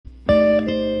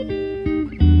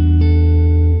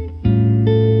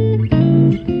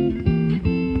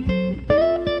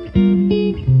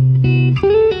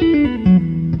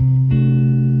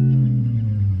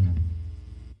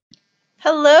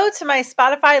to my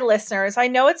Spotify listeners. I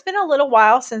know it's been a little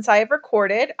while since I have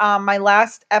recorded. My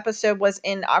last episode was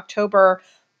in October,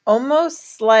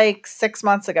 almost like 6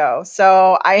 months ago.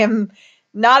 So I am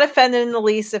not offended in the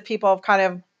least if people have kind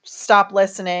of stopped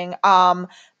listening.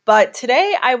 But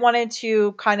today I wanted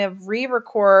to kind of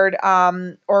re-record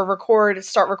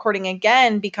start recording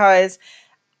again because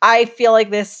I feel like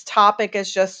this topic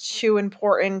is just too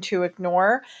important to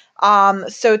ignore.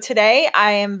 So today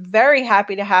I am very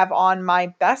happy to have on my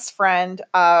best friend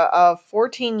of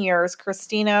 14 years,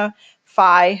 Christina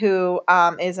Fye, who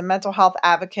is a mental health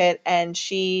advocate, and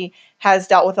she has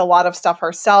dealt with a lot of stuff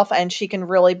herself, and she can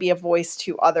really be a voice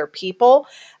to other people.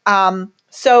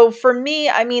 So for me,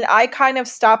 I mean, I kind of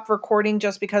stopped recording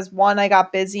just because one, I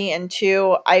got busy, and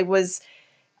two,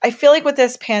 I feel like with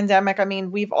this pandemic, I mean,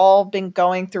 we've all been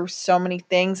going through so many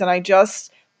things and I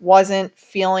just wasn't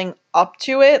feeling up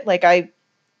to it.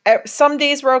 Some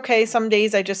days were okay. Some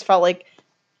days I just felt like,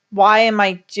 why am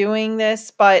I doing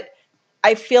this? But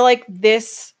I feel like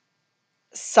this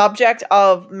subject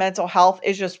of mental health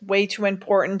is just way too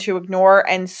important to ignore.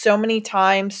 And so many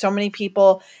times, so many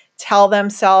people tell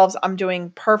themselves, I'm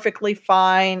doing perfectly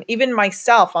fine. Even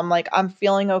myself, I'm like, I'm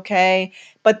feeling okay.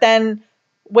 But then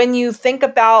when you think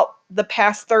about the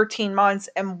past 13 months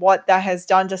and what that has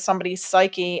done to somebody's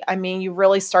psyche, I mean, you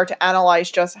really start to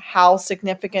analyze just how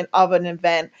significant of an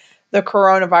event the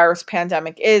coronavirus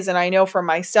pandemic is. And I know for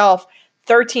myself,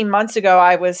 13 months ago,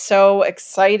 I was so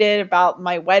excited about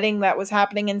my wedding that was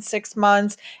happening in 6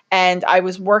 months, and I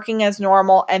was working as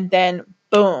normal. And then,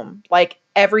 boom, like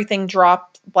everything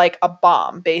dropped like a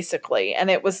bomb, basically. And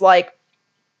it was like,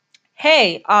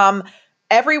 hey,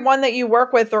 everyone that you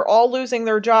work with, they're all losing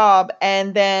their job.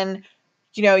 And then,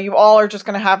 you all are just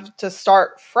going to have to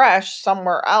start fresh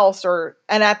somewhere else.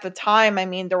 And at the time, I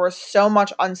mean, there was so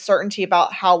much uncertainty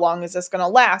about how long is this going to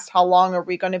last? How long are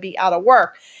we going to be out of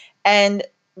work? And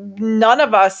none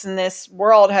of us in this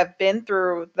world have been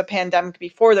through the pandemic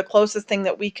before. The closest thing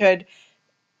that we could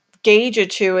gauge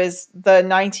it to is the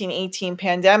 1918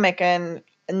 pandemic, and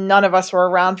none of us were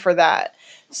around for that.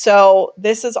 So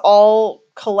this is all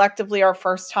collectively our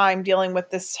first time dealing with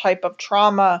this type of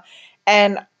trauma.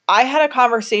 And I had a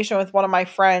conversation with one of my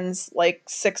friends like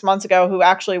 6 months ago who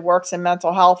actually works in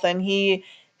mental health, and he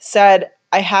said,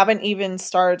 I haven't even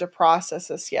started to process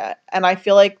this yet. And I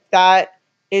feel like that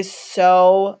is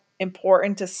so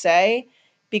important to say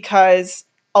because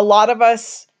a lot of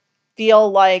us feel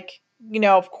like,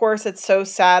 of course, it's so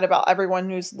sad about everyone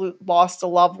who's lost a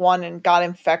loved one and got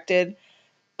infected.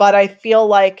 But I feel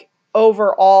like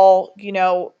overall,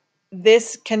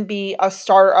 this can be a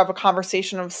start of a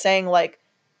conversation of saying, like,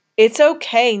 it's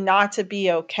okay not to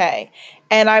be okay.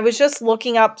 And I was just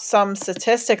looking up some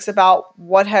statistics about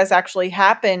what has actually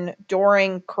happened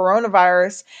during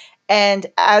coronavirus. And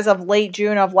as of late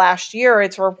June of last year,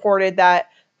 it's reported that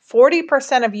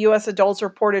 40% of US adults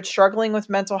reported struggling with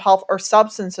mental health or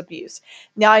substance abuse.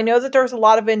 Now, I know that there's a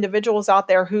lot of individuals out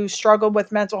there who struggled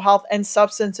with mental health and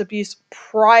substance abuse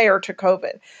prior to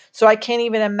COVID. So I can't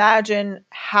even imagine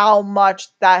how much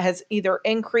that has either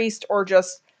increased or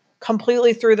just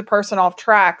completely threw the person off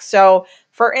track. So,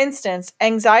 for instance,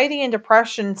 anxiety and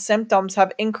depression symptoms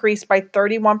have increased by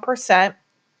 31%.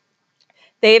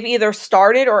 They have either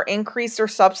started or increased their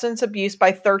substance abuse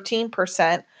by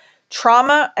 13%.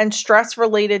 Trauma and stress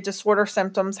related disorder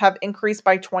symptoms have increased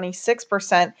by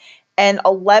 26%. And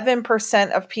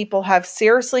 11% of people have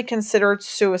seriously considered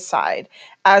suicide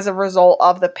as a result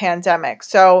of the pandemic.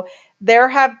 So, there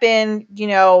have been,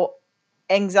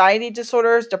 anxiety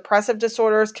disorders, depressive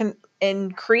disorders can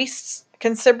increase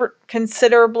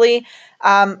considerably.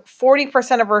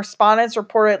 40% of respondents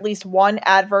reported at least one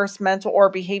adverse mental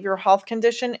or behavioral health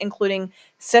condition, including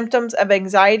symptoms of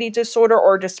anxiety disorder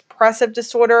or depressive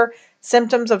disorder,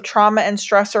 symptoms of trauma and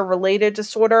stressor related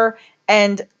disorder,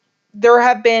 and there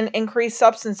have been increased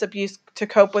substance abuse to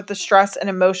cope with the stress and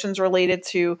emotions related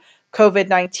to COVID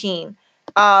 19.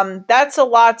 That's a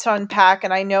lot to unpack,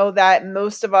 and I know that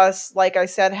most of us, like I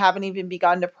said, haven't even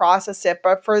begun to process it.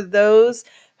 But for those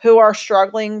who are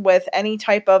struggling with any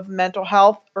type of mental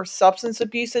health or substance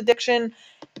abuse addiction,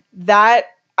 that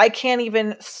I can't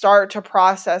even start to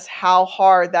process how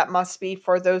hard that must be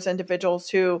for those individuals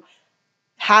who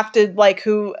have to, like,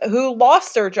 who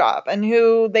lost their job and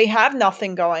who they have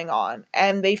nothing going on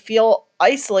and they feel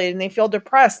isolated and they feel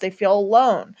depressed, they feel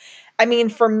alone. I mean,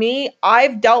 for me,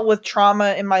 I've dealt with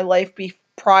trauma in my life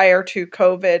prior to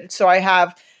COVID, so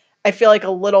I feel like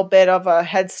a little bit of a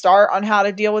head start on how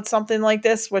to deal with something like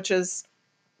this, which is,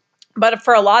 but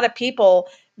for a lot of people,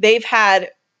 they've had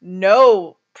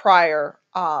no prior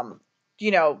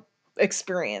you know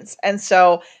experience, and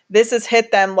so this has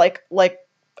hit them like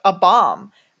a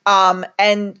bomb.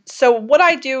 And so what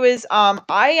I do is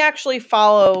I actually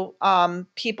follow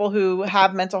people who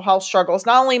have mental health struggles.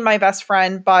 Not only my best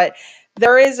friend, but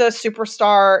there is a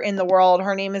superstar in the world.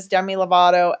 Her name is Demi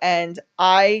Lovato, and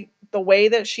the way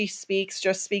that she speaks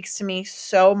just speaks to me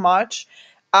so much.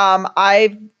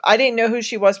 I didn't know who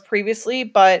she was previously,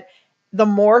 but the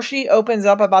more she opens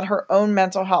up about her own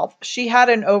mental health, she had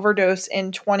an overdose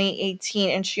in 2018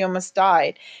 and she almost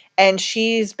died. And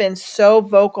she's been so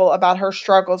vocal about her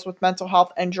struggles with mental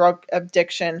health and drug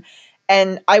addiction.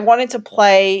 And I wanted to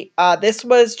play, this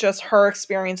was just her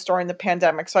experience during the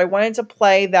pandemic. So I wanted to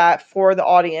play that for the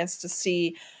audience to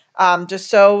see, just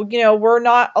so, we're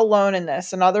not alone in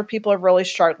this and other people are really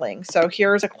struggling. So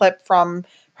here's a clip from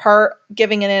her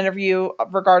giving an interview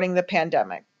regarding the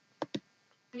pandemic.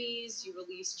 You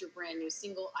released your brand new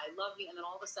single, I Love Me, and then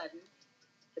all of a sudden,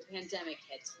 the pandemic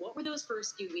hits. What were those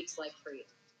first few weeks like for you?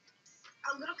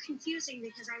 A little confusing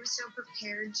because I was so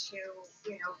prepared to,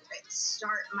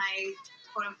 start my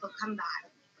quote unquote comeback,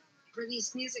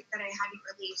 release music that I hadn't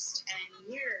released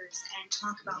in years, and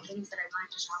talk about things that I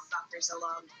wanted to talk about for so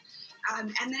long.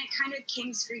 And then it kind of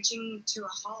came screeching to a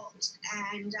halt,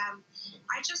 and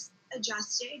I just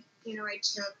adjusted. I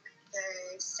took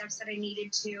the steps that I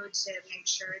needed to make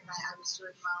sure that I was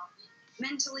doing well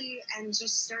mentally, and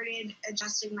just started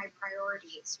adjusting my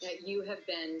priorities. You have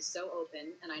been so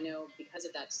open, and I know because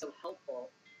of that, so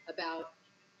helpful about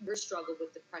your struggle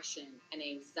with depression and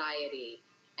anxiety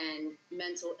and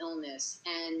mental illness,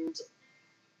 and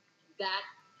that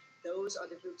those are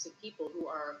the groups of people who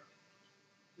are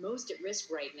most at risk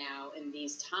right now in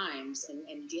these times,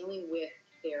 and dealing with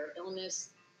their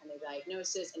illness and their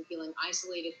diagnosis and feeling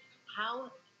isolated.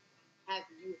 How have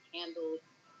you handled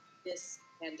this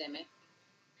pandemic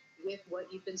with what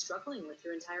you've been struggling with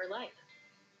your entire life?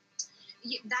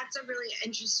 Yeah, that's a really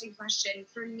interesting question.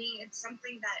 For me, it's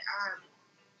something that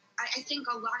I think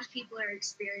a lot of people are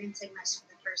experiencing this for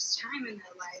the first time in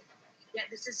their life. Yet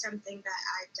this is something that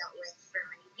I've dealt with for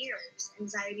many years.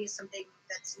 Anxiety is something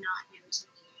that's not new to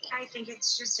me. I think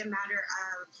it's just a matter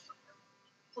of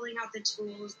pulling out the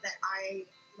tools that I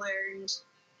learned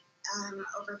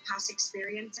over past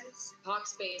experiences.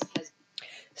 Talkspace has.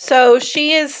 So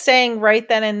she is saying right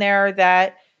then and there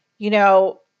that,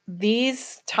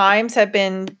 these times have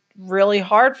been really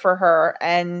hard for her.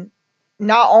 And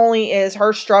not only is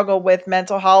her struggle with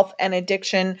mental health and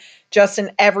addiction just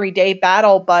an everyday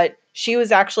battle, but she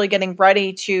was actually getting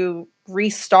ready to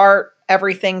restart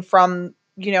everything from,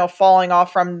 falling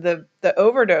off from the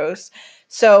overdose.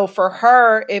 So for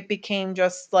her, it became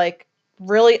just like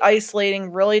really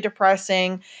isolating, really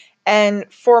depressing. And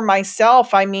for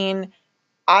myself, I mean,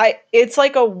 it's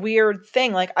like a weird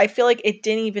thing. Like I feel like it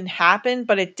didn't even happen,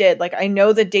 but it did. Like I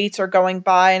know the dates are going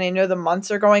by and I know the months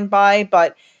are going by,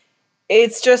 but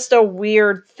it's just a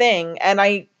weird thing.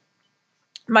 And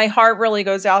my heart really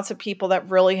goes out to people that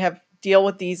really have deal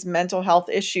with these mental health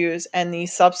issues and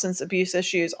these substance abuse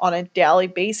issues on a daily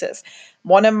basis.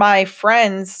 One of my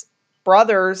friends'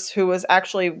 brothers, who was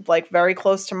actually like very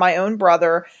close to my own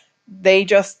brother, they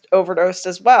just overdosed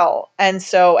as well. And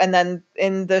then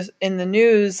in the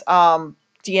news,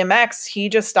 DMX, he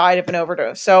just died of an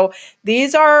overdose. So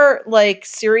these are like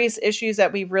serious issues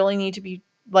that we really need to be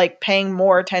like paying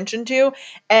more attention to.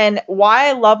 And why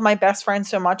I love my best friend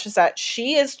so much is that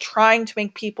she is trying to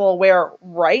make people aware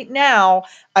right now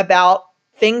about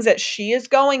things that she is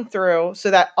going through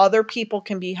so that other people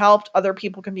can be helped, other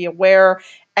people can be aware,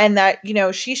 and that,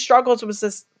 she struggles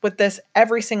with this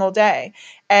every single day.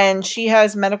 And she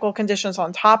has medical conditions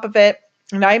on top of it.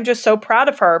 And I'm just so proud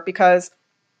of her because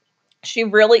she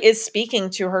really is speaking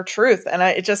to her truth, and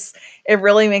it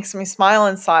really makes me smile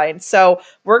inside. So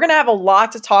we're going to have a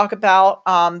lot to talk about.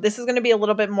 This is going to be a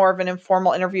little bit more of an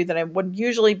informal interview than it would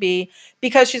usually be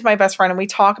because she's my best friend and we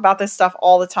talk about this stuff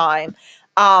all the time.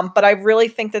 But I really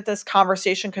think that this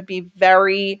conversation could be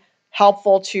very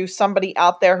helpful to somebody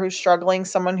out there who's struggling,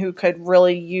 someone who could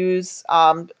really use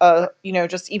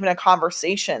just even a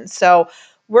conversation. So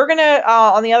we're going to,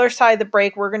 on the other side of the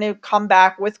break, we're going to come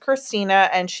back with Christina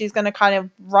and she's going to kind of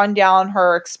run down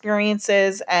her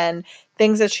experiences and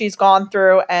things that she's gone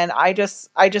through. And I just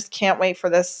can't wait for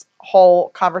this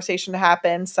whole conversation to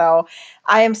happen. So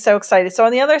I am so excited. So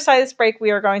on the other side of this break,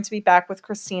 we are going to be back with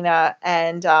Christina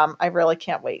and I really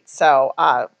can't wait. So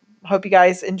hope you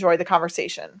guys enjoy the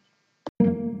conversation.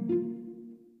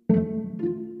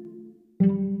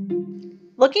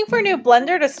 Looking for a new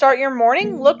blender to start your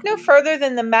morning? Look no further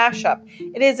than the Mashup.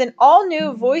 It is an all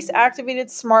new voice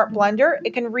activated smart blender.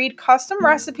 It can read custom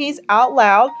recipes out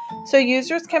loud so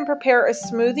users can prepare a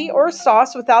smoothie or a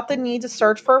sauce without the need to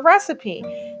search for a recipe.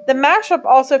 The mashup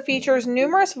also features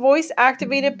numerous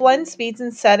voice-activated blend speeds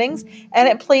and settings, and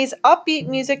it plays upbeat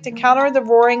music to counter the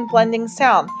roaring blending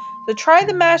sound. So try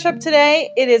the mashup today.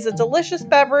 It is a delicious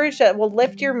beverage that will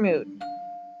lift your mood.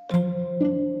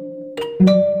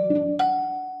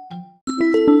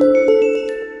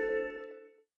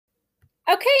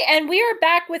 Okay, and we are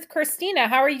back with Christina.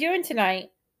 How are you doing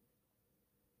tonight?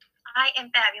 I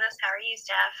am fabulous. How are you,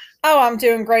 Steph? Oh, I'm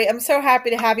doing great. I'm so happy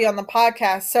to have you on the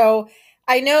podcast. So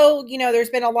I know, there's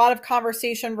been a lot of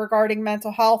conversation regarding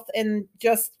mental health and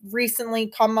just recently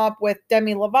come up with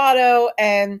Demi Lovato,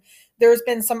 and there's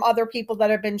been some other people that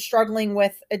have been struggling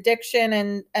with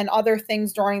addiction and other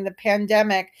things during the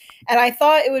pandemic. And I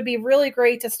thought it would be really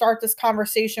great to start this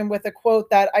conversation with a quote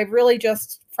that I really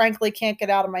just frankly can't get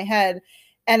out of my head.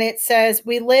 And it says,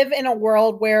 "We live in a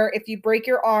world where if you break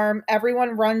your arm,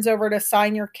 everyone runs over to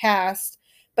sign your cast.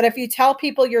 But if you tell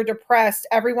people you're depressed,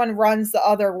 everyone runs the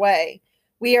other way.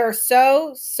 We are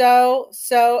so, so,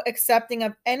 so accepting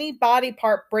of any body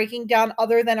part breaking down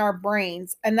other than our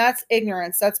brains. And that's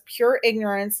ignorance. That's pure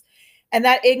ignorance. And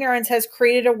that ignorance has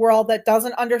created a world that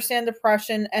doesn't understand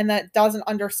depression and that doesn't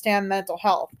understand mental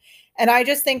health." And I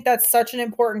just think that's such an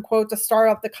important quote to start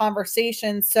off the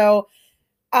conversation. So,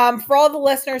 for all the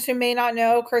listeners who may not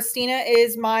know, Christina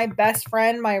is my best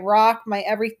friend, my rock, my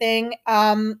everything.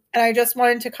 And I just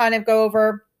wanted to kind of go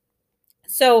over.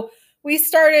 So we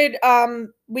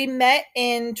met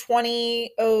in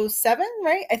 2007,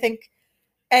 right? I think.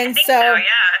 And I think so, yeah.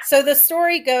 So the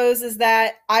story goes is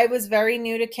that I was very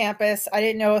new to campus. I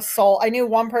didn't know a soul. I knew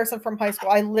one person from high school.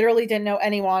 I literally didn't know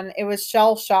anyone. It was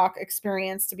shell shock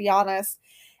experience, to be honest.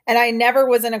 And I never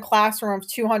was in a classroom of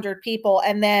 200 people.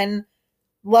 And then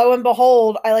lo and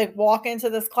behold, I walk into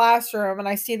this classroom and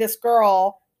I see this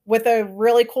girl with a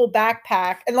really cool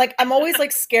backpack. And I'm always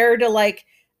scared to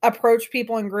approach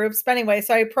people in groups. But anyway,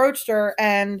 so I approached her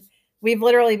and we've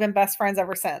literally been best friends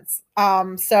ever since.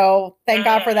 So thank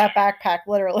God for that backpack,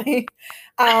 literally.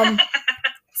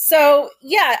 So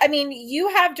yeah, I mean, you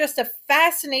have just a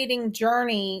fascinating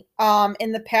journey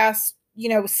in the past,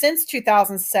 since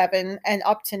 2007 and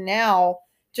up to now,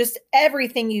 just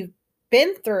everything you've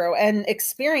been through and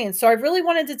experienced. So I really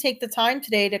wanted to take the time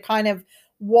today to kind of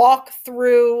walk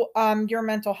through your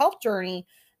mental health journey.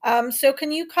 So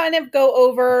can you kind of go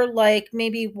over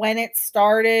maybe when it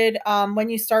started, when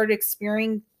you started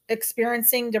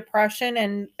experiencing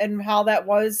depression and how that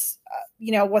was,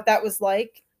 what that was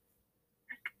like?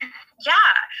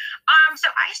 Yeah. So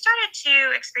I started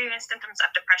to experience symptoms of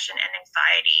depression and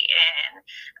anxiety in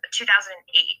 2008.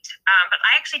 But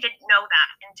I actually didn't know that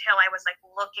until I was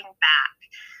looking back.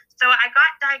 So I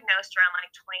got diagnosed around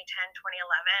 2010,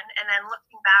 2011. And then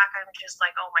looking back, I'm just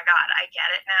oh my God, I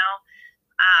get it now.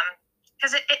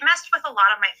 Because it messed with a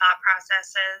lot of my thought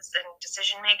processes and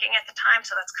decision making at the time.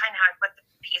 So that's kind of how I put the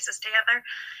pieces together.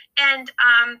 And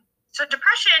so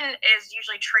depression is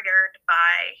usually triggered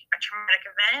by a traumatic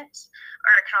event,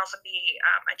 or it can also be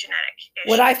a genetic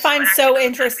issue. What I find so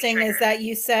interesting is that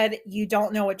you said you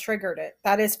don't know what triggered it.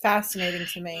 That is fascinating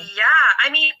to me. Yeah.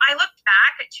 I mean, I looked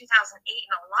back at 2008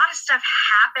 and a lot of stuff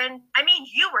happened. I mean,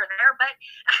 you were there, but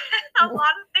a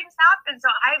lot of things happened. So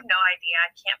I have no idea.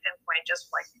 I can't pinpoint just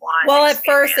one. Well, at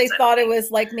first they thought it was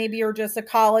maybe you're just a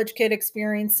college kid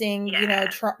experiencing,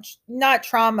 not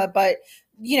trauma, but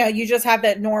you just have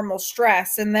that normal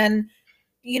stress. And then,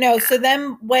 so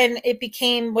then when it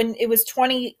was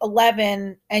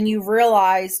 2011 and you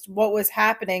realized what was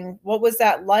happening, what was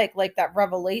that like that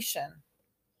revelation?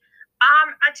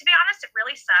 To be honest, it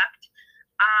really sucked.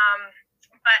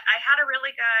 But I had a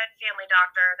really good family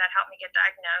doctor that helped me get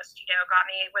diagnosed, got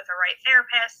me with the right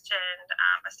therapist and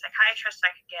a psychiatrist so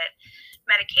I could get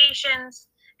medications.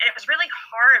 And it was really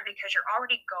hard because you're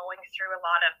already going through a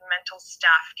lot of mental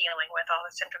stuff dealing with all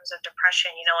the symptoms of depression.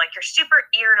 You're super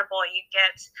irritable. You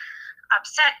get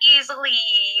upset easily.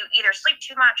 You either sleep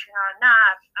too much or not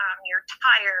enough. You're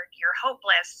tired. You're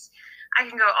hopeless. I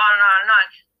can go on and on and on.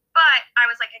 But I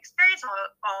was experiencing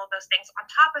all of those things on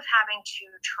top of having to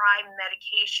try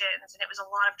medications. And it was a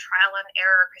lot of trial and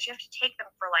error because you have to take them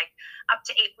for up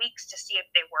to 8 weeks to see if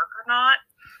they work or not.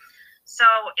 So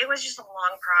it was just a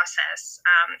long process.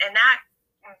 And that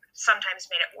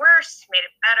sometimes made it worse, made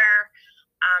it better.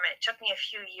 It took me a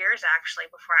few years actually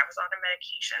before I was on a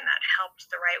medication that helped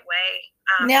the right way.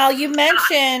 Now you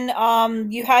mentioned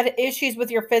you had issues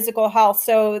with your physical health,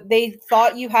 so they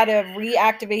thought you had a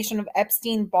reactivation of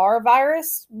Epstein-Barr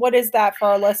virus. What is that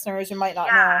for our listeners who might not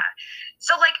know?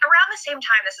 So around the same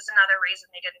time, this is another reason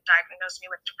they didn't diagnose me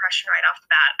with depression right off the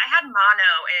bat. I had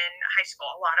mono in high school.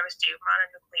 A lot of us do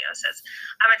mononucleosis.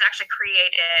 It's actually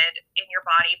created in your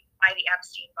body by the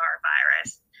Epstein-Barr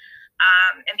virus.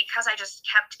 And because I just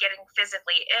kept getting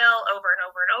physically ill over and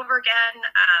over and over again,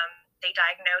 they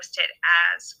diagnosed it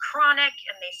as chronic,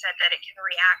 and they said that it can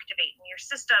reactivate in your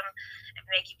system and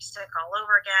make you sick all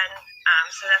over again.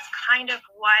 So that's kind of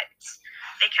what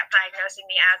they kept diagnosing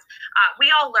me as. We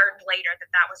all learned later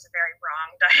that that was a very wrong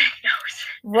diagnosis.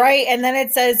 Right. And then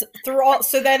it says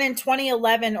so then in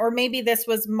 2011, or maybe this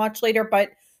was much later, but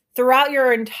throughout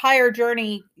your entire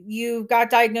journey, you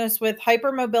got diagnosed with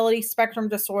hypermobility spectrum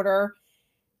disorder.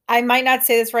 I might not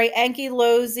say this right.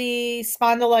 Ankylosing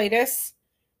spondylitis.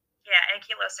 Yeah,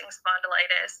 ankylosing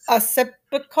spondylitis.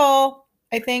 Occipital,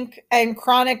 I think, and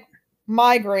chronic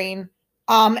migraine.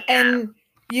 And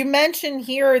you mentioned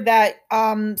here that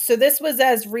so this was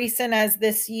as recent as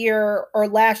this year or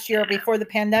last year before the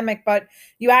pandemic, but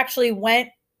you actually went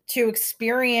to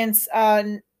experience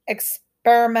an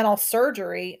experimental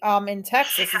surgery in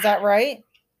Texas. Is that right?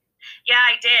 Yeah,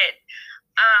 I did.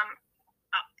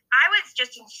 I was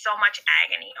just in so much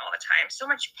agony all the time, so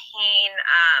much pain.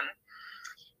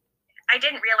 I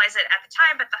didn't realize it at the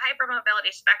time, but the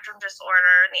hypermobility spectrum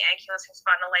disorder and the ankylosing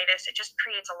spondylitis, it just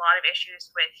creates a lot of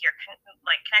issues with your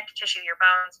connective tissue, your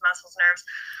bones, muscles, nerves.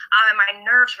 And my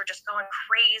nerves were just going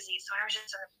crazy. So I was just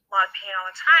in a lot of pain all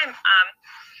the time.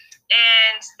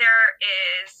 And there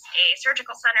is a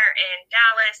surgical center in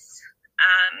Dallas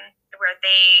where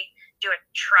they do a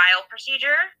trial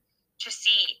procedure to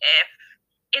see if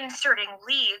inserting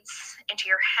leads into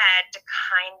your head to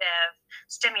kind of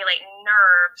stimulate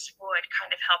nerves would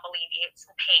kind of help alleviate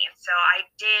some pain. So I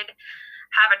did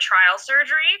have a trial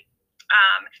surgery.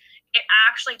 It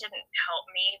actually didn't help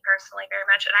me personally very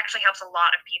much. It actually helps a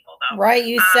lot of people though. Right.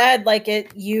 You said like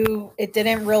it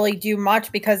didn't really do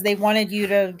much because they wanted you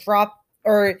to drop,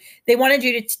 or they wanted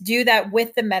you to do that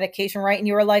with the medication, right? And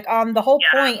you were like, the whole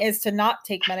point is to not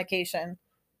take medication.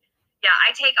 Yeah,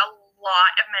 I take a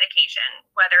lot of medication,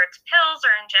 whether it's pills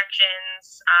or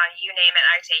injections, you name it,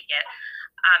 I take it.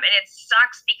 And it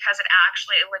sucks because it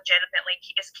actually legitimately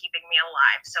is keeping me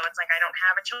alive. So it's like I don't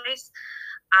have a choice.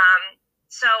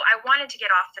 So I wanted to get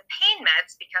off the pain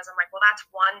meds because I'm like, well, that's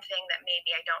one thing that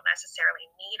maybe I don't necessarily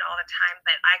need all the time,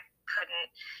 but I couldn't,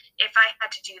 if I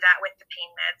had to do that with the pain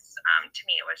meds, to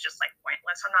me, it was just like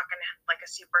pointless. I'm not going to have like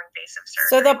a super invasive surgery.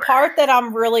 So the part that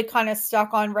I'm really kind of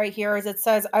stuck on right here is it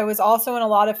says, I was also in a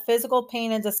lot of physical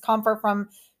pain and discomfort from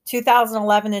 2011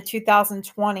 to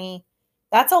 2020.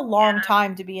 That's a long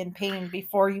time to be in pain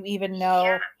before you even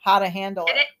know how to handle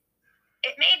it.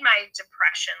 It made my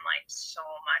depression like so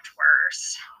much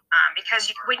worse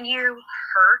because when you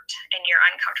hurt and you're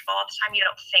uncomfortable all the time, you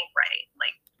don't think right.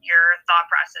 Like your thought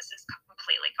process is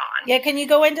completely gone. Yeah. Can you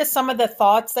go into some of the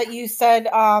thoughts that you said?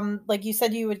 Like you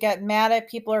said, you would get mad at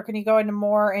people, or can you go into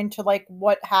more into like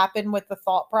what happened with the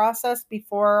thought process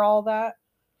before all that?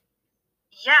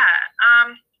 Yeah.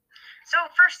 So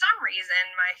for some reason,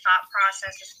 my thought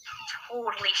process is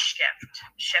totally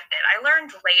shifted. I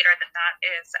learned later that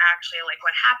is actually like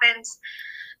what happens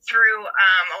through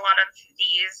a lot of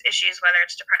these issues, whether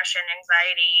it's depression,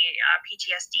 anxiety,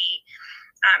 PTSD.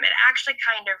 It actually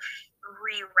kind of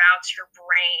reroutes your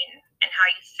brain and how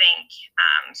you think.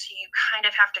 So you kind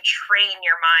of have to train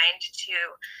your mind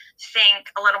to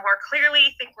think a little more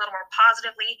clearly, think a little more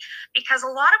positively, because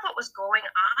a lot of what was going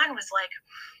on was like,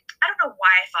 I don't know why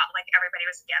I thought like everybody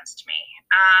was against me.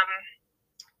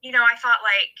 I thought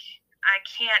like I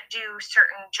can't do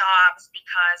certain jobs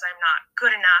because I'm not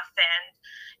good enough, and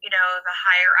the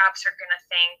higher ups are gonna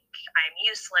think I'm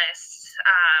useless.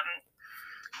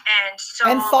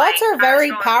 And thoughts are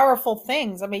very powerful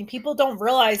things. I mean, people don't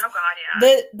realize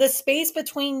the space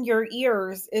between your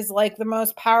ears is like the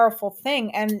most powerful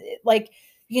thing. And like,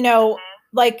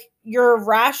 like your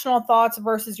rational thoughts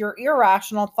versus your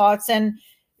irrational thoughts. And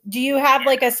do you have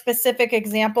like a specific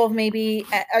example of maybe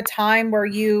a time where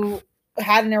you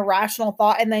had an irrational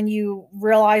thought and then you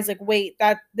realize like, wait,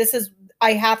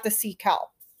 I have to seek help?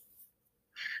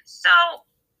 So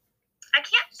I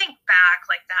can't think back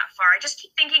like that far. I just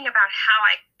keep thinking about how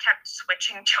I kept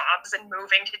switching jobs and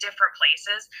moving to different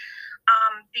places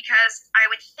because I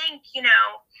would think,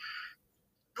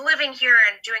 living here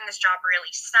and doing this job really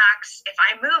sucks. If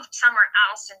I moved somewhere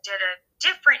else and did a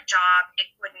different job, it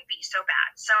wouldn't be so bad.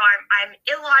 So I'm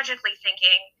illogically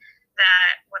thinking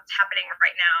that what's happening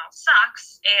right now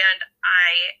sucks, and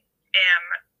I am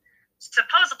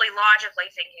supposedly logically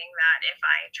thinking that if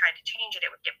I tried to change it, it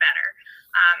would get better.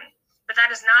 But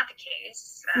that is not the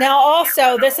case. Now,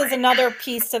 also, this is another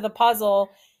piece to the puzzle.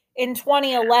 In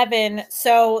 2011,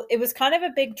 so it was kind of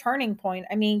a big turning point.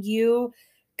 I mean, you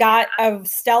got a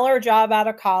stellar job out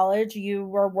of college. You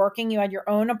were working. You had your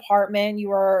own apartment. You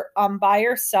were by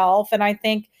yourself. And I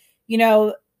think,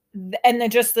 and then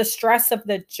just the stress of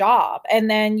the job, and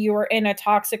then you were in a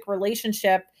toxic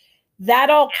relationship, that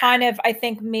all kind of, I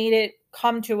think, made it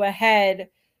come to a head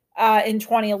in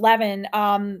 2011.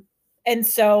 And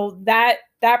so that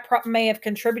may have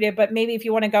contributed, but maybe if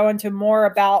you want to go into more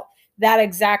about that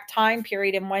exact time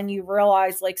period and when you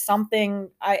realize like something,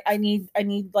 I need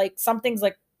like something's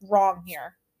like wrong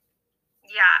here.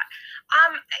 Yeah.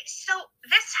 So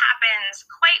this happens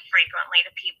quite frequently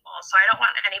to people. So I don't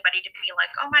want anybody to be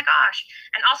like, oh my gosh.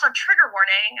 And also trigger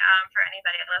warning for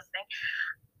anybody listening.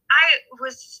 I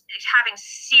was having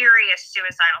serious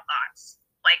suicidal thoughts,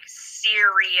 like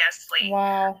seriously.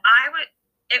 Wow.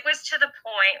 It was to the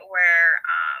point where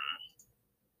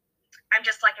I'm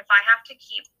just like, if I have to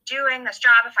keep doing this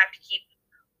job, if I have to keep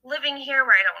living here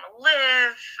where I don't want to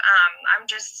live, I'm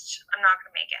not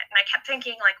going to make it. And I kept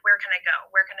thinking, like, where can I go?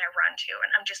 Where can I run to?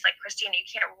 And I'm just like, Christina, you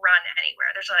can't run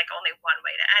anywhere. There's like only one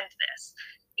way to end this.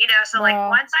 So like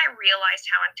once I realized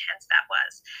how intense that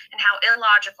was and how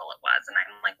illogical it was, and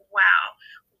I'm like, wow,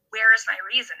 where is my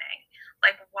reasoning?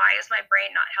 Like, why is my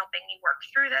brain not helping me work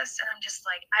through this? And I'm just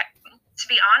like, to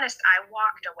be honest, I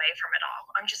walked away from it all.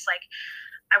 I'm just like,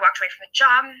 I walked away from the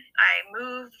job. I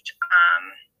moved.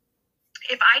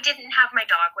 If I didn't have my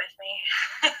dog with me,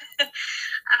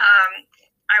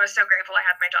 I was so grateful I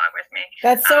had my dog with me.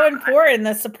 That's so important.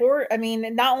 The support. I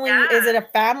mean, not only is it a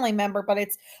family member, but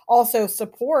it's also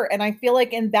support. And I feel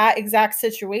like in that exact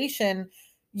situation,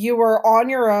 you were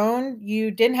on your own. You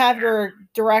didn't have your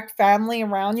direct family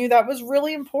around you. That was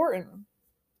really important.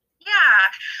 Yeah.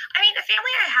 I mean, the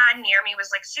family I had near me was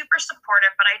like super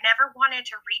supportive, but I never wanted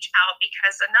to reach out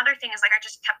because another thing is like I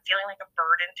just kept feeling like a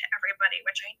burden to everybody,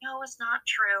 which I know is not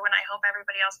true. And I hope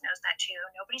everybody else knows that too.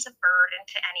 Nobody's a burden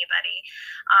to anybody.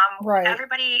 Right.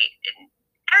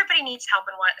 Everybody needs help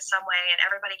in some way, and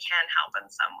everybody can help in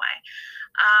some way.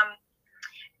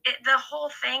 The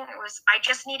whole thing was I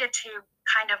just needed to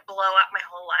kind of blow up my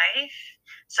whole life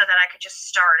so that I could just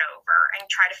start over and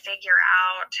try to figure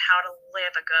out how to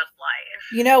live a good life.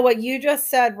 You know what you just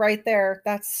said right there?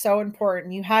 That's so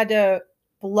important. You had to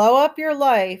blow up your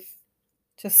life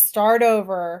to start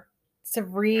over, to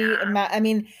I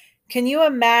mean, can you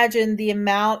imagine the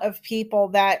amount of people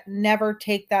that never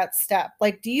take that step?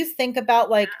 Like, do you think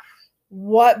about like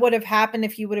what would have happened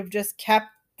if you would have just kept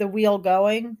the wheel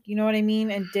going? You know what I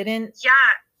mean? And didn't? Yeah.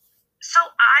 So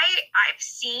I've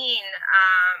seen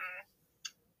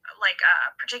like a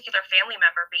particular family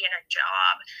member be in a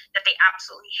job that they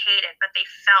absolutely hated, but they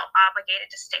felt obligated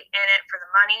to stay in it for the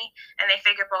money. And they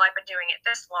figured, well, I've been doing it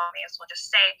this long, may as well just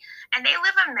stay. And they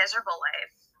live a miserable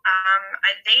life.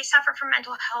 They suffer from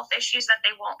mental health issues that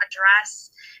they won't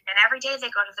address. And every day they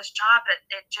go to this job that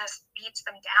it just beats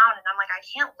them down. And I'm like, I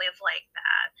can't live like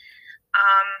that.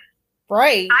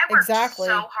 Right. I worked exactly.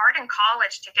 so hard in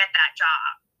college to get that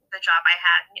job, the job I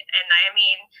had. And I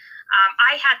mean,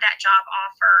 I had that job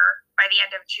offer by the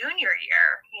end of junior year,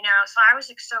 so I was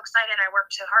so excited. I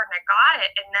worked so hard and I got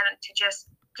it. And then to just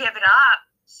give it up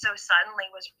so suddenly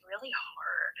was really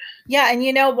hard. Yeah. And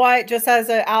you know what, just as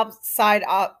an outside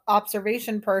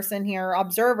observation person here,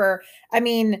 observer, I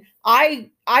mean, I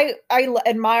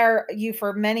admire you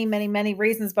for many, many, many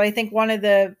reasons, but I think one of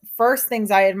the first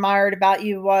things I admired about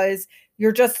you was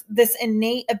you're just this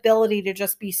innate ability to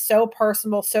just be so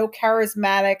personable, so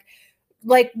charismatic.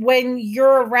 Like when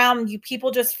you're around you,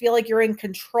 people just feel like you're in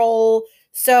control.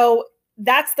 So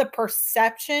that's the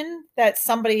perception that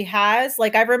somebody has.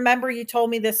 Like I remember you told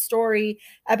me this story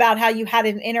about how you had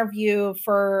an interview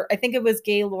for, I think it was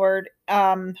Gaylord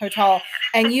Hotel.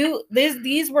 And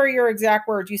these were your exact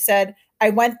words. You said,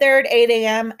 I went there at 8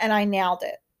 a.m. and I nailed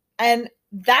it. And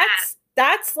that's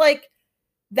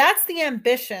the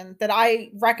ambition that I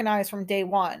recognize from day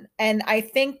one. And I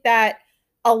think that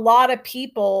a lot of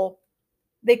people,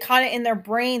 they kind of in their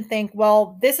brain think,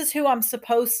 well, this is who I'm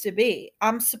supposed to be.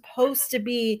 I'm supposed to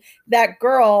be that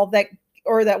girl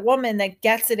or that woman that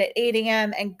gets it at 8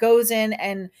 a.m. and goes in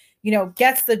and,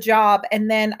 gets the job.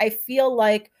 And then I feel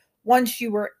like once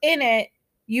you were in it,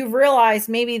 you realize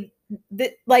maybe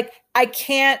that like, I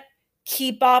can't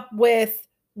keep up with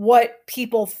what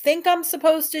people think I'm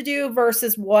supposed to do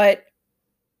versus what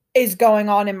is going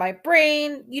on in my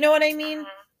brain. You know what I mean?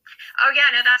 Oh, yeah,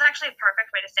 no, that's actually a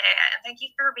perfect way to say it. And thank you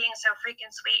for being so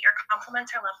freaking sweet. Your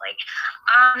compliments are lovely.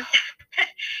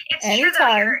 It's Anytime. True,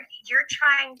 though. You're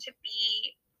trying to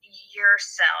be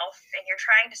yourself and you're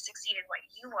trying to succeed in what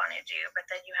you want to do, but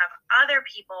then you have other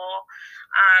people,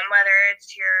 whether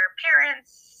it's your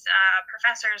parents,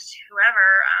 professors, whoever,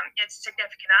 it's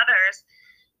significant others,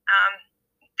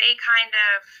 they kind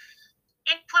of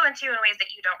influence you in ways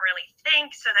that you don't really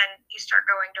think. So then you start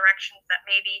going directions that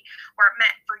maybe weren't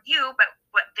meant for you, but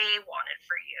what they wanted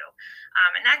for you.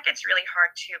 And that gets really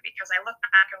hard too, because I look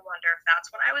back and wonder if that's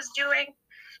what I was doing.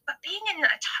 But being in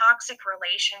a toxic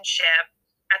relationship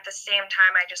at the same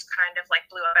time, I just kind of like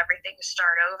blew up everything to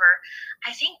start over.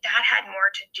 I think that had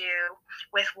more to do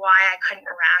with why I couldn't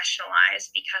rationalize,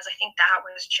 because I think that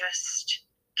was just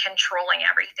controlling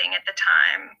everything at the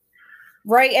time.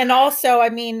 Right. And also, I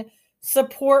mean,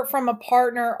 support from a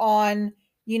partner on,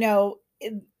 you know,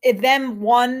 them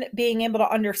one being able to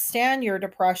understand your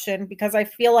depression, because I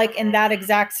feel like in that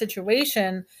exact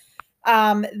situation,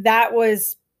 that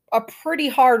was a pretty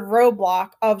hard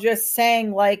roadblock of just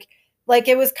saying like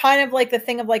it was kind of like the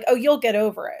thing of like, oh, you'll get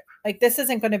over it. Like, this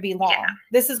isn't going to be long. Yeah.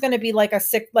 This is going to be like a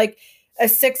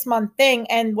 6-month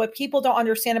thing. And what people don't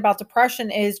understand about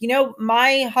depression is, you know,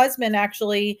 my husband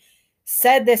actually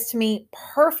said this to me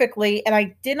perfectly, and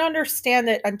I didn't understand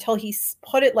it until he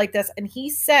put it like this. And he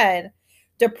said,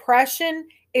 depression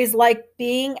is like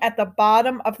being at the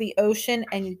bottom of the ocean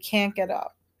and you can't get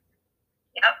up.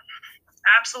 Yep,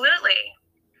 absolutely.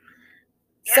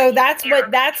 So that's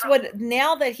what,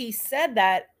 now that he said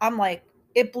that, I'm like,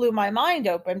 it blew my mind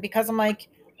open, because I'm like,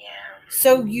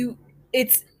 so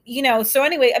so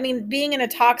anyway, I mean, being in a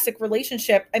toxic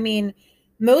relationship, I mean,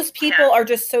 most people are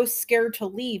just so scared to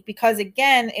leave, because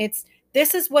again,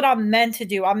 this is what I'm meant to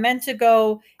do. I'm meant to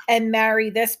go and marry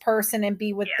this person and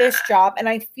be with this job. And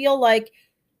I feel like,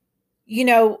 you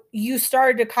know, you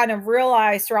started to kind of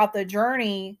realize throughout the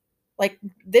journey, like,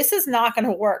 this is not going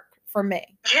to work for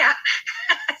me. Yeah.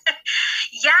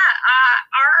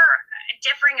 Our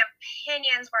differing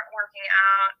opinions weren't working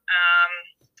out.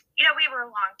 You know, we were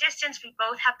long distance. We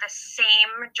both had the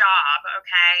same job,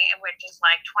 okay, which is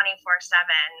like 24/7.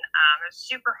 It was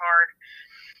super hard.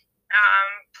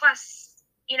 Plus,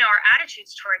 you know, our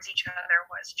attitudes towards each other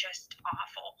was just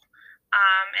awful.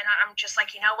 And I'm just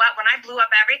like, you know what? When I blew up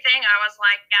everything, I was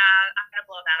like, yeah, I'm gonna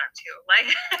blow that up too. Like,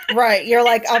 right? You're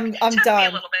like, I'm done.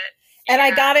 Me a little bit. And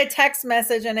I got a text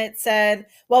message and it said,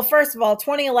 well, first of all,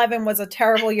 2011 was a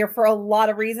terrible year for a lot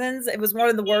of reasons. It was one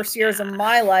of the worst years of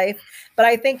my life. But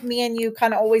I think me and you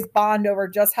kind of always bond over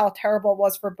just how terrible it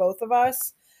was for both of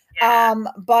us. Yeah.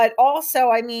 But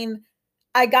also, I mean,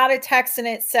 I got a text and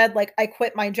it said, like, I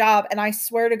quit my job. And I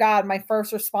swear to God, my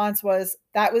first response was,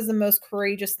 that was the most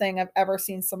courageous thing I've ever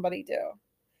seen somebody do.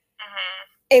 Mm-hmm.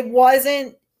 It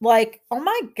wasn't like, oh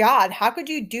my God, how could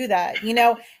you do that? You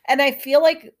know? And I feel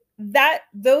like that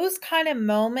those kind of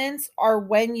moments are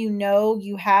when, you know,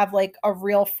 you have like a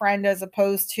real friend, as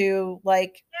opposed to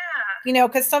like, you know,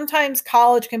 because sometimes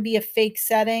college can be a fake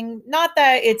setting. Not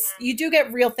that you do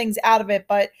get real things out of it,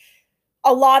 but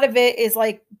a lot of it is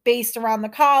like based around the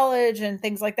college and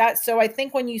things like that. So I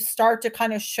think when you start to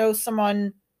kind of show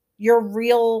someone your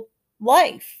real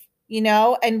life, you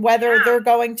know, and whether they're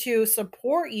going to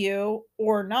support you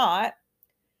or not.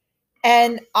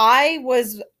 And I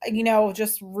was, you know,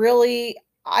 just really,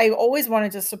 I always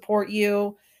wanted to support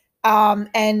you.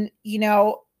 And, you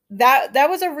know, that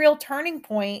was a real turning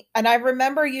point. And I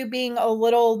remember you being a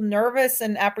little nervous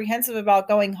and apprehensive about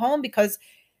going home, because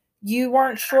you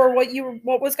weren't sure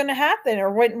what was going to happen, or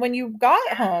when you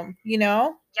got home, you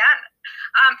know? Yeah.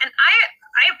 And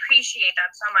I appreciate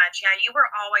that so much. Yeah. You were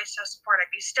always so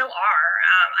supportive. You still are.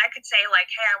 I could say like,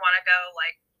 hey, I want to go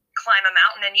like climb a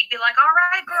mountain, and you'd be like, all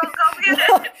right, girl, go get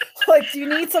it. Like, do you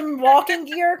need some walking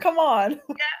gear? Come on.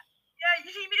 Yeah, you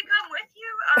need me to come with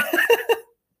you?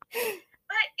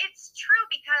 But it's true,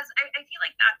 because I feel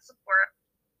like that support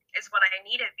is what I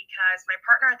needed, because my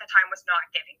partner at the time was not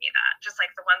giving me that. Just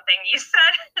like the one thing you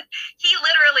said, he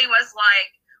literally was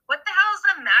like, what the hell is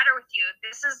the matter with you?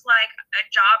 This is like a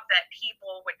job that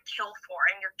people would kill for,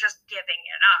 and you're just giving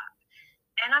it up.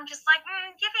 And I'm just like,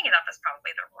 giving it up is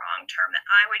probably the wrong term that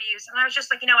I would use. And I was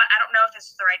just like, you know what? I don't know if this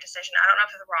is the right decision. I don't know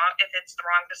if it's the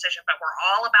wrong decision, but we're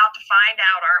all about to find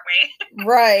out, aren't we?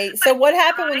 Right. So what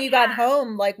happened when you got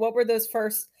home? Like, what were those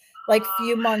first like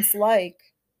few months like?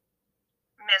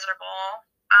 Miserable.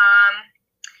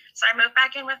 So I moved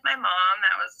back in with my mom.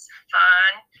 That was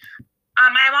fun.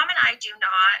 My mom and I do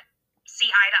not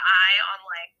see eye to eye on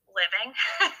like living.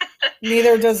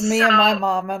 Neither does me and my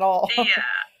mom at all.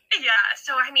 Yeah.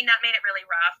 So, I mean, that made it really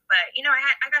rough. But, you know,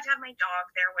 I got to have my dog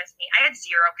there with me. I had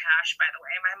zero cash, by the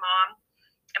way. My mom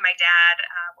and my dad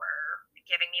were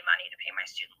giving me money to pay my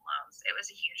student loans. It was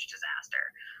a huge disaster.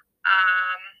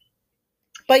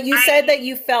 But you said that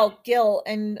you felt guilt.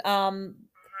 And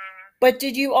but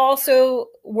did you also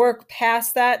work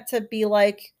past that to be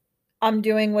like, I'm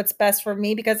doing what's best for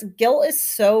me? Because guilt is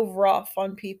so rough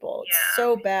on people. It's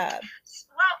so bad.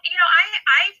 Well, you know,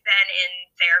 I've been in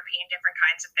therapy in different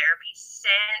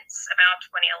out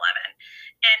 2011.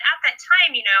 And at that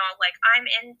time, you know, like I'm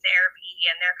in therapy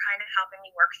and they're kind of helping me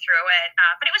work through it.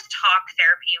 But it was talk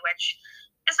therapy, which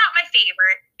is not my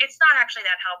favorite. It's not actually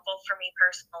that helpful for me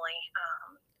personally.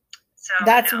 So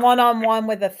That's one-on-one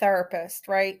with a therapist,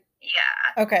 right?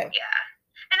 Yeah. Okay. Yeah.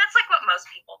 And that's like what most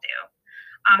people do.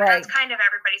 Right. That's kind of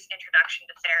everybody's introduction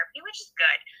to therapy, which is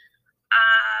good.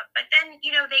 But then,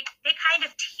 you know, they kind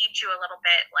of teach you a little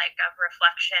bit like of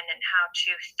reflection and how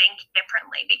to think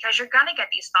differently, because you're going to get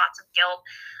these thoughts of guilt.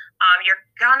 You're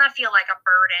going to feel like a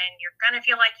burden. You're going to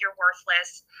feel like you're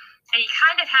worthless. And you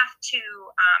kind of have to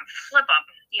flip them,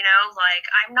 you know, like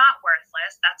I'm not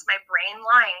worthless. That's my brain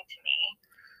lying to me.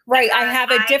 Right. I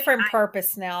have a different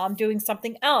purpose now. I'm doing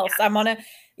something else. Yes. I'm on a,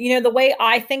 you know, the way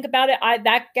I think about it,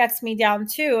 that gets me down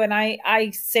too. And I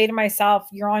say to myself,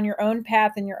 you're on your own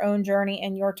path and your own journey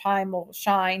and your time will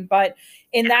shine. But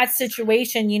in that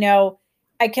situation, you know,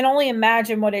 I can only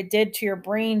imagine what it did to your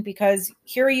brain, because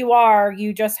here you are,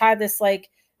 you just had this, like,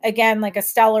 again, like a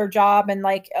stellar job, and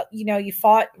like, you know, you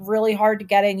fought really hard to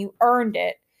get it and you earned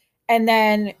it. And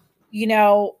then, you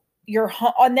know, you're,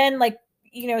 and then like,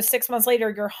 you know, 6 months later,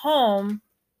 you're home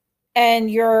and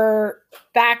you're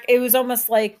back. It was almost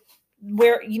like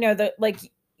where, you know, like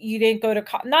you didn't go to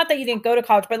not that you didn't go to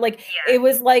college, but like, it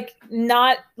was like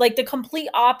not like the complete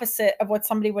opposite of what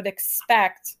somebody would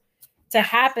expect to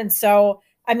happen. So,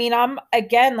 I mean, I'm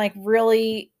again, like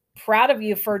really proud of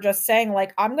you for just saying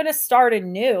like, I'm going to start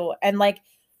anew. And like,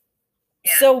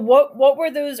 so what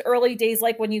were those early days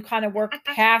like when you kind of worked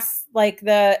past like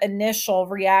the initial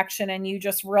reaction and you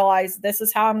just realized this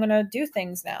is how I'm going to do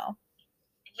things now?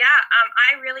 Yeah,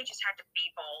 I really just had to be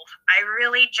bold. I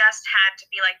really just had to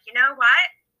be like, you know what?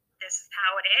 This is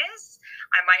how it is.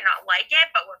 I might not like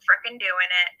it, but we're freaking doing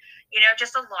it. You know,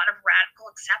 just a lot of radical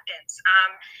acceptance.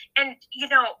 And, you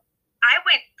know, I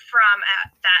went from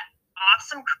that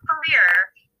awesome career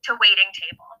to waiting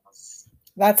tables.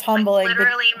 That's humbling. Like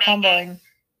literally making,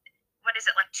 what is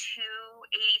it, like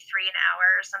 $2.83 an hour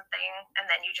or something, and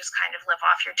then you just kind of live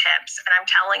off your tips. And I'm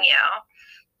telling you,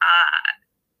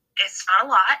 it's not a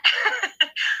lot,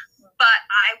 but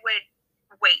I would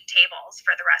wait tables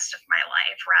for the rest of my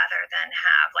life rather than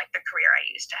have like the career I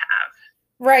used to have.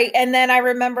 Right. And then I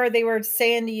remember they were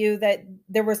saying to you that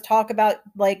there was talk about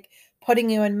like putting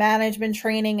you in management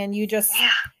training, and you just,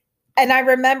 and I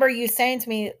remember you saying to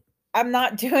me, I'm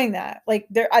not doing that. Like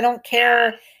I don't care.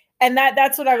 Yeah. And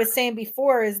that's what I was saying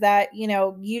before, is that, you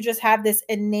know, you just have this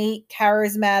innate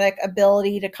charismatic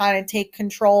ability to kind of take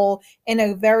control in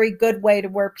a very good way, to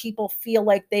where people feel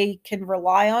like they can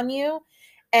rely on you.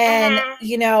 And,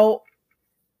 you know,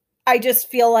 I just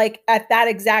feel like at that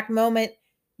exact moment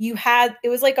it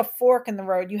was like a fork in the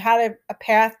road. You had a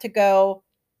path to go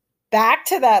back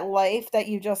to that life that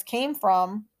you just came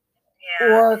from,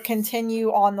 or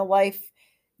continue on the life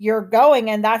you're going.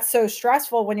 And that's so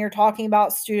stressful when you're talking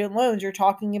about student loans, you're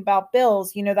talking about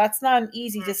bills, you know, that's not an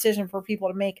easy decision for people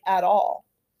to make at all.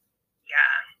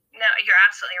 Yeah, no, you're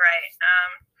absolutely right.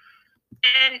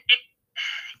 And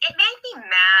it made me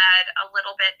mad a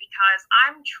little bit, because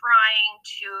I'm trying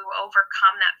to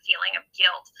overcome that feeling of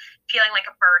guilt, feeling like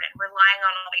a burden, relying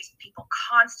on all these people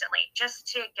constantly just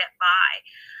to get by.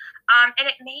 And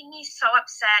it made me so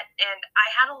upset, and I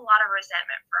had a lot of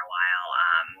resentment for a while.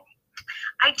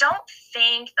 I don't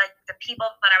think that the people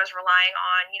that I was relying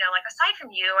on, you know, like aside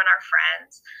from you and our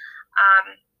friends,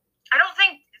 I don't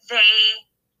think they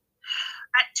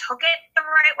took it the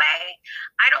right way.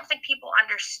 I don't think people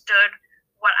understood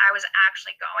what I was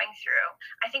actually going through.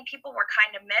 I think people were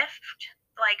kind of miffed,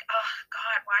 like, oh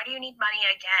God, why do you need money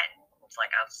again? It's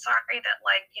like, oh, sorry that,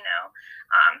 like, you know,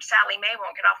 Sally Mae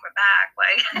won't get off my back.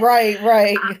 Like,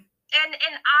 right. And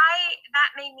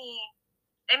that made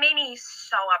me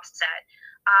so upset.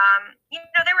 You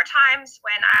know, there were times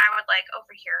when I would like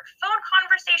overhear phone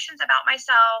conversations about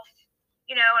myself,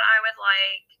 you know, and I would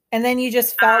like, and then you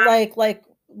just felt like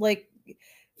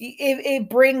it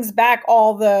brings back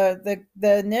all the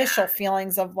initial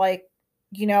feelings of like,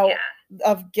 you know,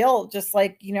 of guilt, just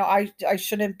like, you know, I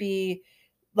shouldn't be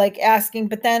like asking,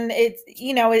 but then it's,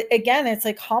 you know, again, it's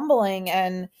like humbling.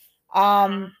 And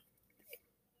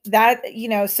that, you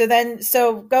know,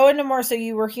 so go into more. So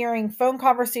you were hearing phone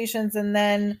conversations, and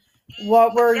then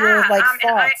what were your like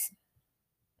thoughts?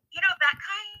 You know, that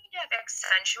kind of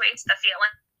accentuates the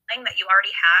feeling that you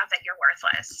already have, that you're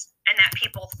worthless, and that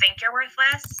people think you're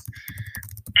worthless,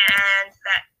 and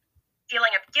that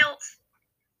feeling of guilt.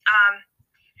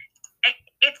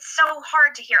 It's so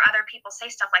hard to hear other people say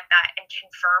stuff like that and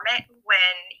confirm it when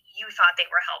you thought they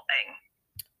were helping.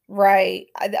 Right.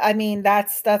 I mean,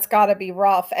 that's got to be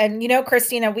rough. And, you know,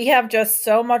 Christina, we have just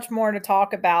so much more to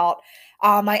talk about.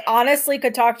 I honestly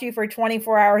could talk to you for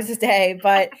 24 hours a day,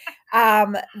 but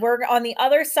we're on the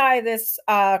other side of this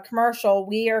commercial.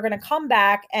 We are going to come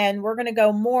back and we're going to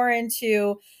go more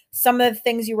into some of the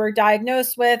things you were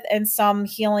diagnosed with and some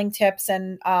healing tips.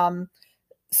 And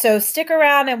so stick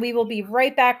around and we will be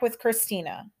right back with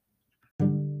Christina.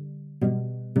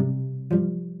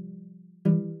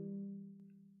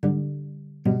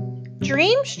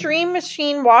 Dream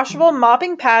Machine washable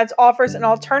mopping pads offers an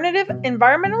alternative,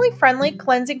 environmentally friendly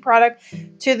cleansing product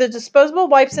to the disposable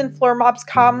wipes and floor mops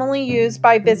commonly used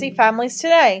by busy families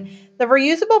today. The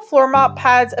reusable floor mop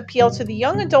pads appeal to the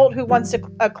young adult who wants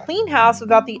a clean house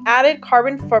without the added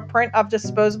carbon footprint of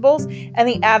disposables and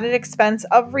the added expense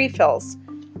of refills.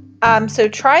 So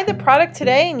try the product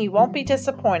today and you won't be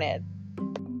disappointed.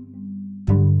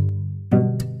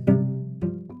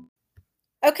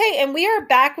 Okay, and we are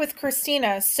back with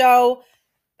Christina. So,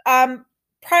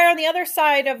 prior on the other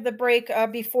side of the break,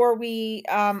 before we,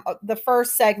 the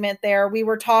first segment there, we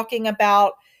were talking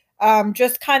about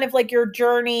just kind of like your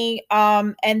journey,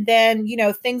 and then,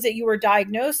 things that you were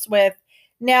diagnosed with.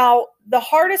 Now, the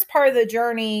hardest part of the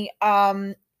journey,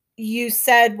 you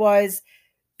said was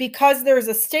because there's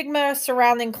a stigma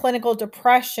surrounding clinical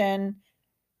depression,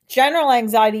 general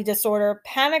anxiety disorder,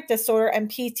 panic disorder, and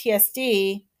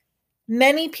PTSD.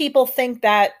 Many people think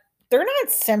that they're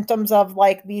not symptoms of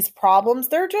like these problems.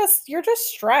 You're just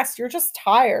stressed. You're just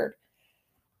tired.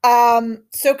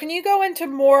 So can you go into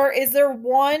more? Is there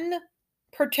one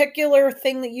particular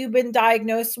thing that you've been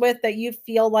diagnosed with that you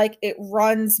feel like it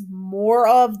runs more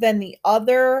of than the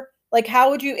other? Like,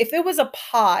 how would you, if it was a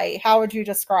pie, how would you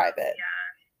describe it? Yeah.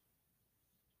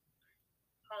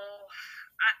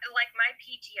 Like my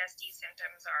PTSD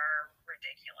symptoms are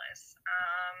ridiculous.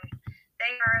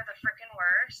 They are the freaking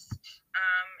worst.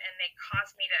 And they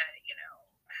cause me to,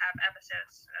 have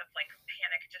episodes of like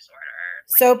panic disorder.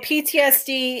 Like, so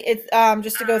PTSD, it's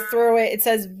just to go through it, it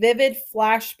says vivid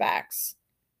flashbacks.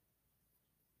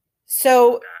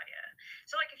 So yeah.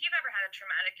 So like if you've ever had a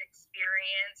traumatic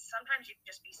experience, sometimes you can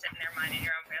just be sitting there minding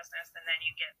your own business and then you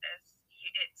get this,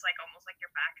 it's like almost like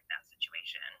you're back in that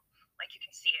situation. Like you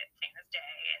can see it plain as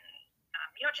day, and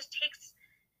it just takes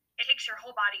your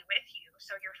whole body with you,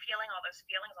 so you're feeling all those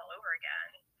feelings all over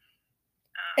again.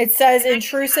 It says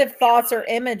intrusive thoughts or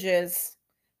images,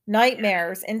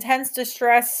 nightmares, intense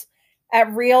distress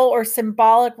at real or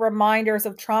symbolic reminders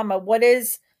of trauma. What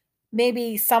is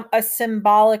maybe a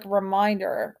symbolic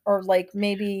reminder, or like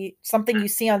maybe something you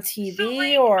see on TV? So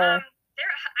like, or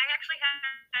I actually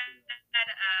had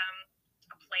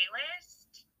a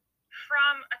playlist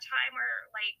from a time where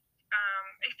like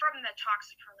from the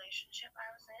toxic relationship I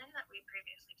was in that we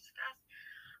previously discussed,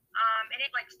 and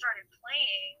it like started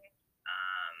playing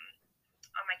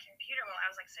on my computer while I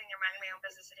was like sitting there minding my own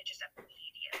business, and it just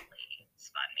immediately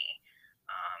spun me.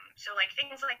 So like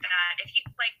things like that. If you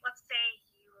like, let's say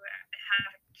you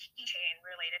have a keychain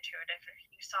related to it, if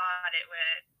you saw it, it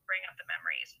would bring up the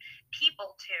memories.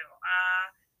 People too.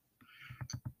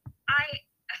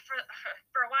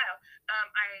 For a while,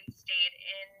 I stayed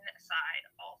inside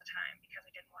all the time because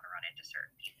I didn't want to run into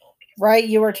certain people. Right,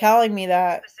 you were telling me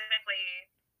that.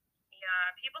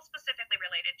 People specifically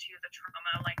related to the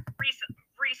trauma, like recent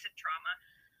trauma.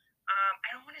 I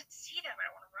don't want to see them. I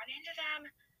don't want to run into them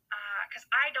because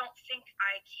I don't think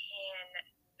I can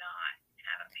not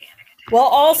have a panic attack. Well,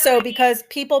 also because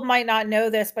people might not know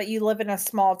this, but you live in a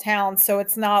small town, so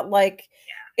it's not like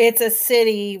it's a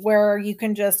city where you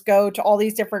can just go to all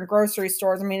these different grocery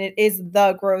stores. I mean, it is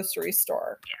the grocery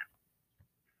store. Yeah.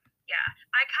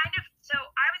 So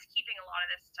I was keeping a lot of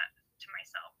this stuff to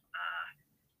myself.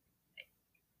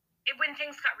 When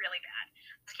things got really bad,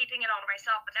 I was keeping it all to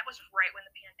myself, but that was right when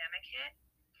the pandemic hit.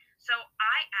 So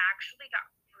I actually got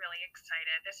really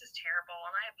excited. This is terrible,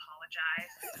 and I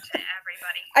apologize to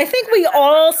everybody. I think we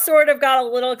all sort of got a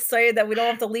little excited that we don't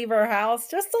have to leave our house,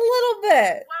 just a little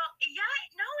bit. Well, yeah,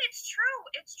 no, it's true.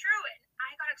 It's true. And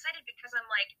I got excited because I'm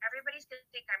like, everybody's going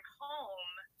to think I'm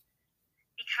home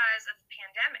because of the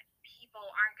pandemic.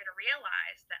 People aren't going to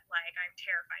realize that, like, I'm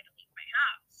terrified to leave my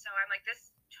house. So I'm like,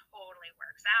 this totally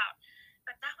works out.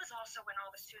 But that was also when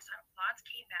all the suicidal thoughts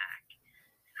came back.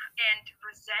 And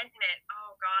resentment,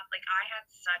 oh God, like I had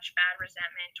such bad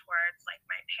resentment towards like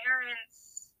my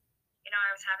parents.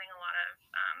 I was having a lot of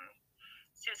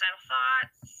suicidal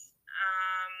thoughts.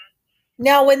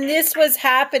 Now, when this was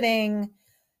happening,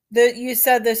 you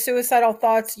said the suicidal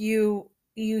thoughts, you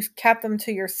kept them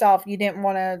to yourself. You didn't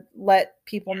want to let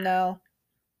people know.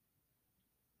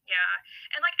 Yeah.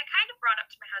 And like I kind of brought up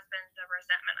to my husband the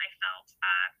resentment I felt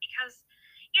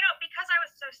because I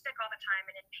was so was sick all the time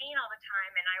and in pain all the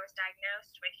time, and I was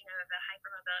diagnosed with, the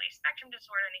hypermobility spectrum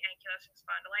disorder and the ankylosing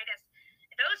spondylitis.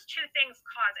 Those two things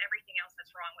cause everything else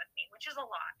that's wrong with me, which is a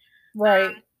lot.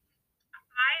 Right.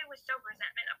 I was so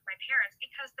resentment of my parents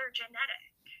because they're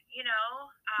genetic,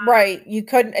 right. You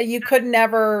could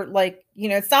never, like,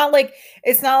 it's not like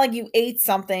you ate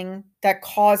something that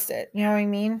caused it. You know what I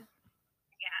mean?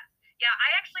 Yeah. Yeah. I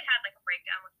actually had like a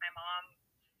breakdown with my mom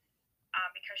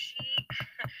because she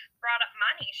brought up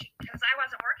money because I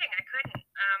wasn't working. I couldn't.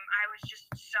 I was just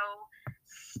so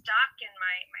stuck in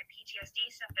my PTSD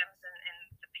symptoms and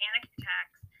the panic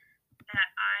attacks that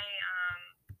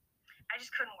I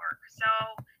just couldn't work. So,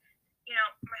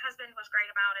 my husband was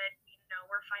great about it.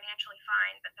 We're financially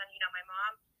fine, but then, my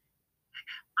mom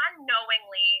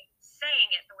unknowingly saying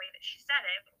it the way that she said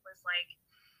it was like,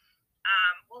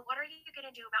 well, what are you going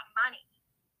to do about money?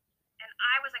 And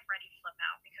I was like ready to flip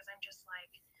out because I'm just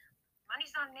like,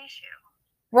 money's not an issue.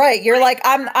 Right. You're like,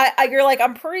 I'm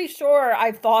pretty sure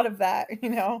I've thought of that,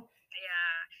 Yeah.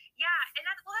 Yeah. And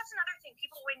that's another thing.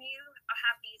 People, when you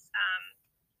have these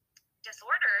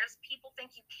disorders, people think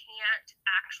you can't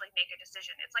actually make a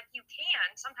decision. It's like you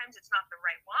can. Sometimes it's not the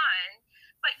right one,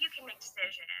 but you can make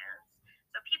decisions.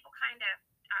 So people kind of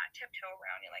tiptoe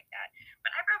around you like that.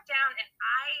 But I broke down and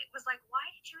I was like, why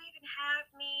did you even have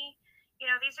me?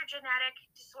 These are genetic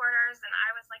disorders. And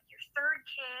I was like, your third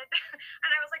kid. And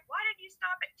I was like, why did you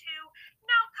stop at 2?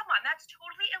 No, come on. That's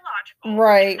totally illogical.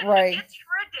 Right, right. It's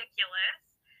ridiculous.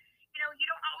 You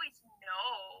don't always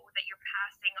know that you're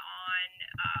passing on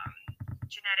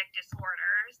genetic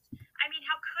disorders. I mean,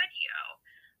 how could you?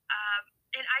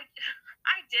 And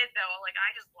I did though. Like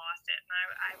I just lost it, and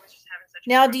I was just having such.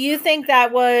 Now, do you think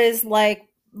that was like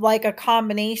a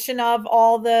combination of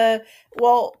all the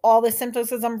symptoms?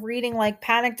 Because I'm reading like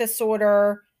panic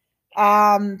disorder,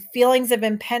 feelings of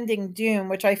impending doom,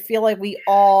 which I feel like we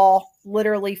all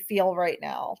literally feel right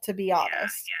now, to be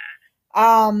honest.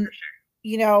 Yeah. For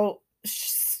sure.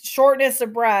 Shortness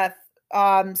of breath,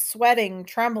 sweating,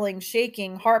 trembling,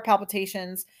 shaking, heart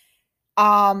palpitations,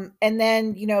 and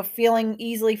then, feeling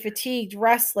easily fatigued,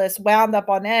 restless, wound up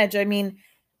on edge. I mean,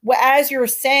 as you're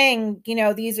saying,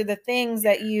 these are the things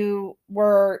that you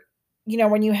were,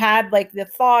 when you had like the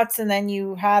thoughts and then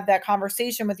you had that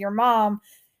conversation with your mom,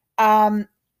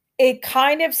 it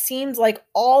kind of seems like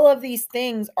all of these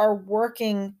things are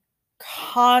working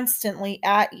constantly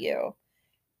at you.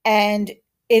 And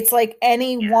it's like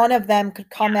any one of them could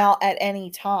come out at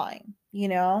any time,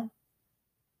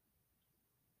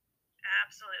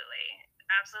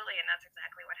 Absolutely, and that's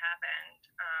exactly what happened.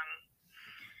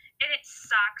 And it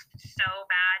sucks so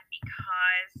bad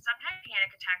because sometimes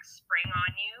panic attacks spring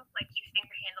on you. Like you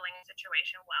think you're handling a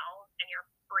situation well, and your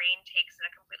brain takes it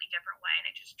a completely different way,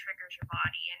 and it just triggers your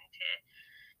body into,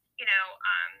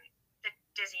 the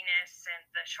dizziness and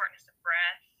the shortness of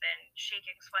breath and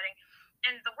shaking, sweating.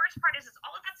 And the worst part is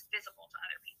all of that's visible to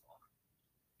other people.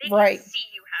 They can see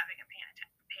you having a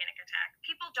panic attack.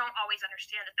 People don't always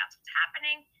understand that that's what's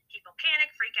happening. People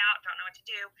panic, freak out, don't know what to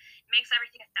do. It makes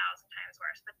everything 1,000 times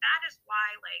worse. But that is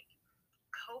why, like,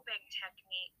 coping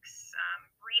techniques,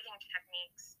 breathing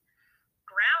techniques,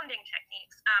 grounding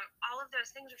techniques, all of those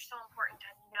things are so important to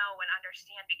know and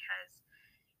understand because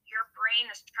your brain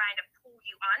is trying to pull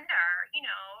you under,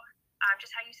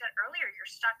 just how you said earlier, you're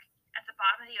stuck at the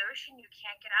bottom of the ocean, you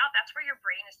can't get out. That's where your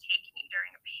brain is taking you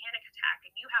during a panic attack,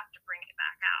 and you have to bring it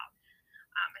back out.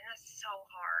 And that's so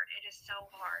hard. It is so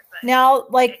hard. But now,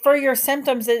 like for your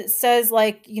symptoms, it says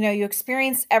like, you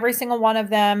experienced every single one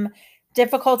of them,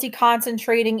 difficulty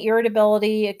concentrating,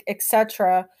 irritability,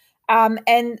 etc.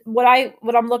 And what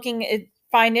I'm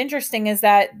find interesting is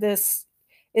that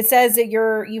it says that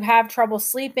you have trouble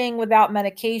sleeping without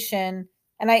medication.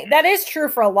 And that is true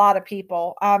for a lot of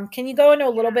people. Can you go into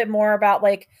a little bit more about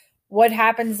like what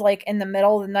happens like in the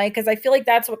middle of the night? Because I feel like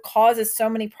that's what causes so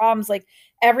many problems. Like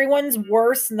everyone's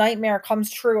worst nightmare comes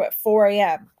true at 4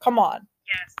 a.m. Come on.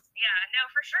 Yes. Yeah. No,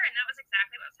 for sure. And that was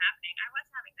exactly what was happening. I was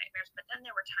having nightmares, but then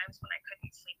there were times when I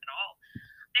couldn't sleep at all.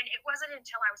 And it wasn't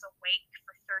until I was awake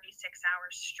for 36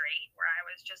 hours straight where I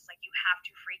was just like, you have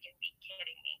to freaking be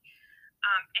kidding me.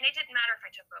 And it didn't matter if I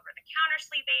took over-the-counter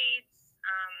sleep aids.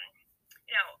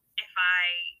 If I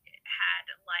had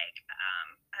like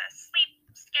a sleep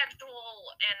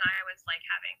schedule and I was like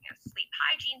having a sleep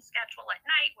hygiene schedule at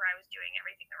night where I was doing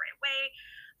everything the right way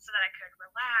so that I could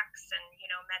relax and,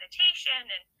 meditation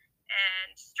and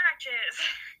stretches.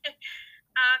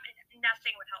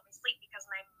 Nothing would help me sleep because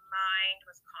my mind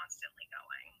was constantly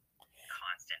going,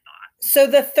 constant thoughts. So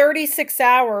the 36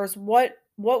 hours, what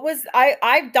was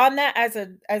I've done that as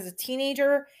a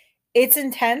teenager. It's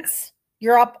intense.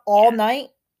 You're up all night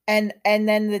and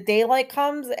then the daylight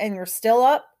comes and you're still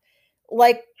up.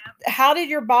 Like, how did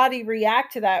your body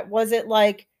react to that? Was it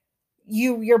like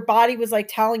your body was like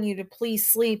telling you to please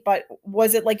sleep, but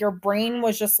was it like your brain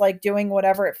was just like doing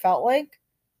whatever it felt like?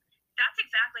 That's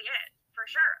exactly it, for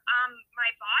sure.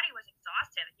 My body was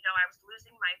exhausted. You know, I was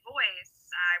losing my voice.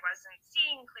 I wasn't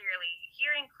seeing clearly,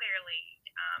 hearing clearly,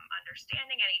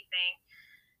 understanding anything.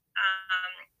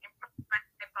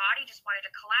 My body just wanted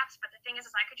to collapse. But the thing is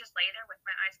I could just lay there with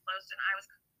my eyes closed and I was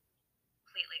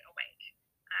completely awake.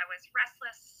 I was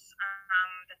restless.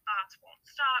 The thoughts won't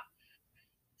stop.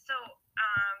 So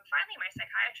finally, my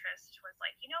psychiatrist was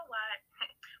like, you know what?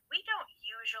 We don't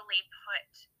usually put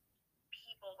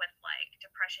people with like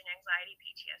depression, anxiety,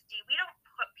 PTSD. We don't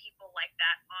put people like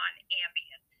that on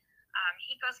Ambien.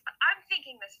 He goes, but I'm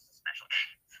thinking this is a special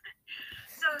case.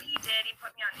 So he did. He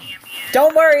put me on Ambien.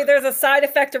 Don't worry, there's a side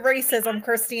effect of racism,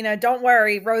 Christina. Don't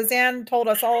worry. Roseanne told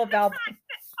us all about it.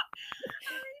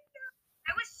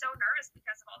 I was so nervous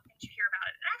because of all the things you hear about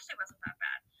it. It actually wasn't that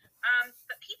bad.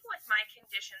 But people with my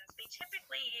conditions, they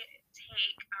typically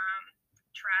take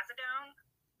trazodone,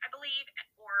 I believe,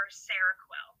 or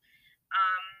Seroquel.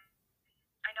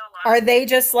 I know a lot. Are they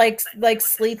just like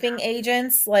sleeping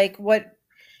agents? Like what?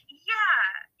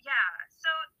 Yeah. So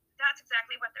that's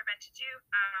exactly what they're meant to do.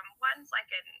 One's like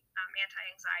an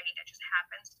anti-anxiety that just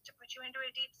happens to put you into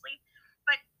a deep sleep,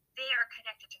 but they are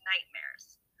connected to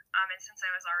nightmares. And since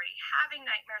I was already having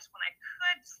nightmares when I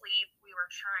could sleep, we were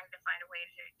trying to find a way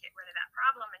to get rid of that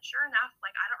problem. And sure enough,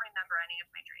 like I don't remember any of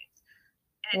my dreams.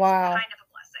 And it's kind of a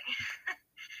blessing.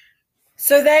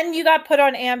 So then you got put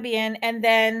on Ambien, and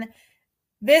then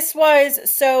this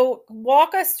was, so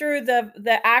walk us through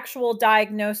the actual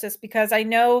diagnosis, because I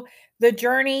know the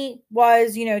journey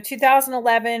was,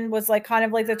 2011 was like kind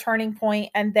of like the turning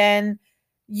point, and then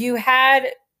you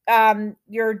had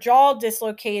your jaw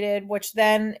dislocated, which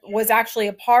then was actually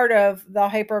a part of the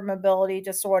hypermobility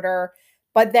disorder,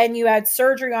 but then you had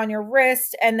surgery on your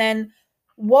wrist. And then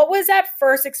what was that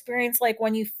first experience like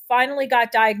when you finally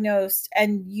got diagnosed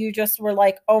and you just were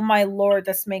like, oh my Lord,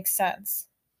 this makes sense?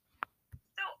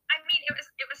 I mean, it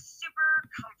was super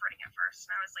comforting at first,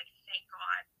 and I was like, thank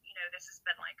God, this has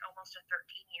been like almost a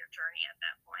 13-year journey at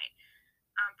that point.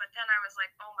 But then I was like,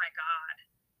 oh my God,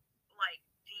 like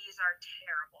these are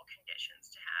terrible conditions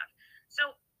to have. So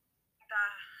the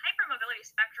hypermobility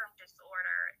spectrum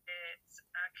disorder, it's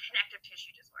a connective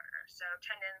tissue disorder. So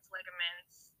tendons,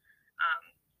 ligaments,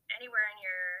 anywhere in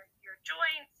your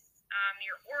joints,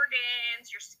 your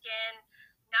organs, your skin,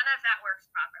 none of that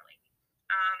works properly.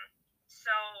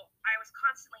 So I was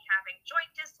constantly having joint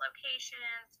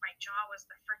dislocations. My jaw was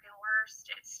the freaking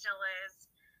worst. It still is.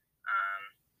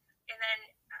 And then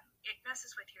it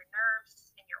messes with your nerves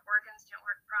and your organs don't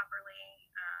work properly.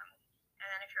 And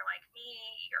then if you're like me,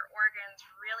 your organs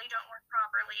really don't work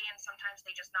properly. And sometimes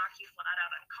they just knock you flat out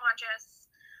unconscious.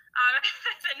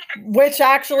 Which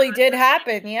actually did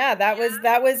happen. Yeah, that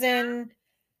was in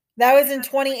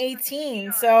 2018.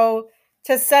 So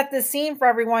to set the scene for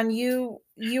everyone, you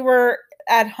were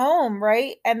at home,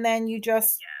 right? And then you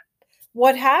just,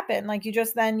 what happened? Like you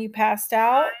passed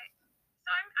out? So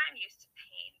I'm used to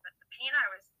pain, but the pain I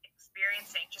was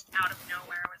experiencing just out of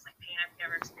nowhere was like pain I've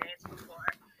never experienced before.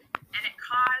 And it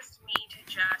caused me to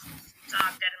just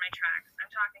stop dead in my tracks. I'm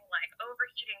talking like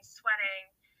overheating, sweating.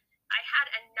 I had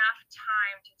enough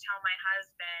time to tell my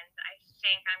husband, I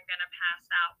think I'm going to pass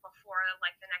out, before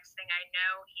like the next thing I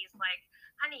know, he's like,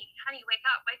 honey, wake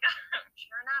up.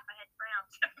 Sure enough, I had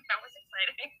cramps. That was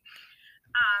exciting.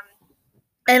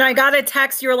 And I got a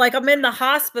text, you were like, I'm in the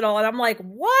hospital. And I'm like,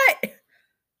 what?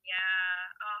 Yeah.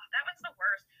 Oh, that was the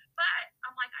worst. But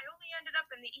I'm like, I only ended up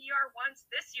in the ER once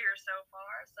this year so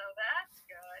far, so that's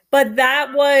good. But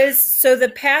that was, so the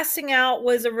passing out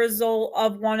was a result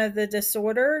of one of the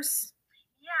disorders?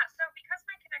 Yeah, so because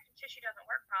my connective tissue doesn't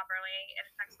work properly, it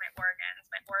affects my organs.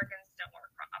 My organs don't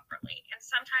work properly. And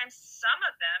sometimes some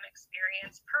of them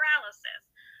experience paralysis,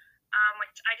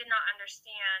 which I did not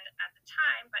understand at the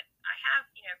time, but I have,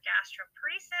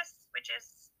 gastroparesis, which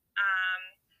is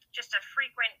just a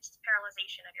frequent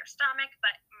paralyzation of your stomach,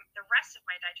 but the rest of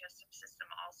my digestive system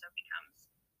also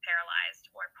becomes paralyzed,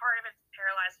 or part of it's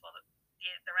paralyzed while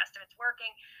the rest of it's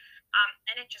working,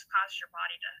 and it just causes your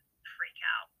body to freak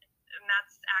out. And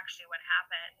that's actually what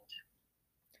happened.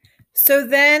 So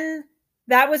then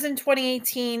that was in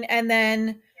 2018, and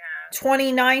then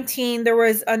 2019 there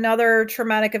was another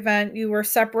traumatic event. You were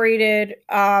separated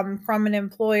from an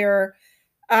employer,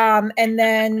 and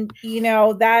then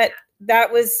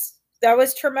that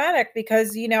was traumatic,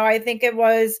 because I think it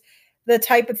was the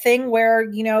type of thing where,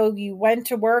 you know, you went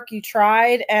to work, you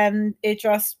tried, and it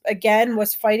just again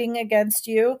was fighting against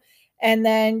you, and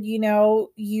then, you know,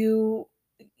 you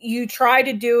try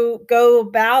to go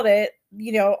about it,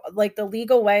 you know, like the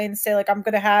legal way and say like I'm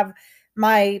going to have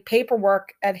my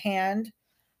paperwork at hand.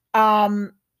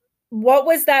 Um what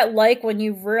was that like when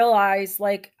you realized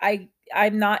like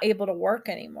I'm not able to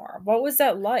work anymore? What was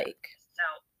that like? So,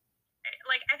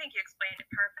 like, I think you explained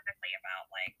it perfectly about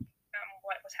like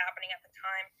what was happening at the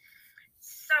time.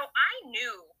 So I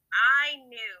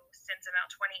knew since about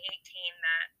 2018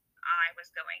 that I was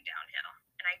going downhill,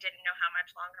 and I didn't know how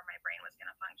much longer my brain was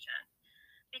going to function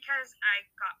because I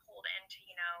got pulled into,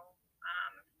 you know,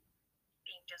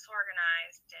 being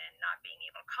disorganized and not being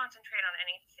able to concentrate on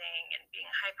anything and being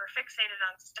hyper fixated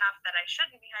on stuff that I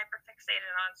shouldn't be hyper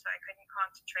fixated on, so I couldn't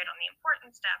concentrate on the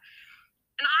important stuff.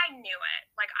 And I knew it.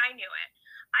 Like, I knew it.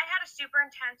 I had a super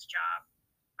intense job.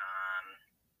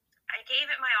 I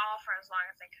gave it my all for as long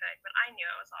as I could, but I knew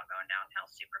it was all going downhill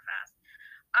super fast.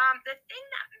 The thing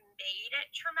that made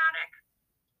it traumatic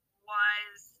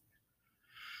was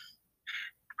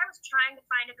I was trying to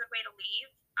find a good way to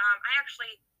leave.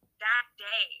 That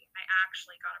day, I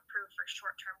actually got approved for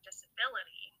short-term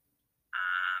disability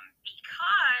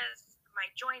because my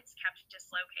joints kept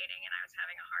dislocating and I was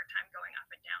having a hard time going up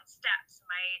and down steps.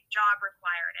 My job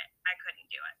required it. I couldn't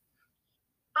do it.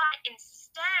 But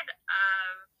instead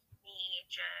of me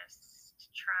just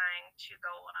trying to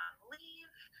go on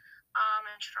leave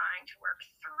and trying to work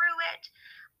through it,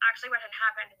 actually what had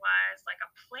happened was like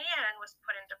a plan was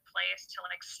put into place to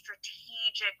like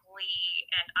strategically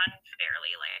and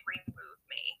unfairly like remove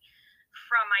me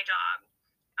from my job.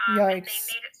 And they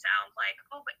made it sound like,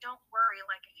 oh, but don't worry,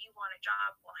 like if you want a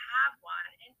job, we'll have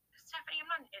one. And Stephanie, I'm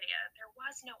not an idiot. There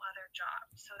was no other job,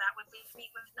 so that would leave me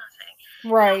with nothing.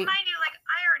 Right. Now, mind you, like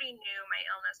I already knew my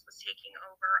illness was taking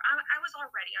over. I was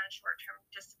already on short-term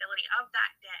disability of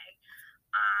that day.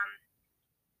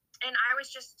 And I was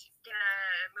just gonna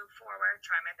move forward,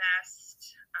 try my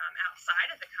best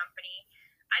outside of the company.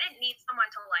 I didn't need someone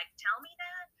to like tell me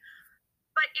that,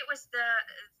 but it was the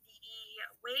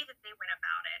way that they went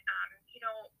about it. You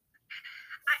know,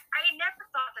 I never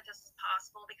thought that this was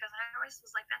possible because I always was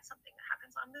like, that's something that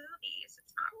happens on movies.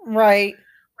 It's not real. Right.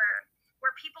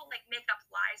 Where people like make up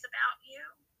lies about you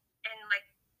and like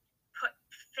put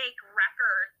fake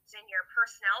records in your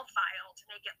personnel file to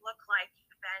make it look like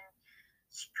you've been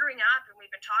screwing up and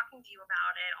we've been talking to you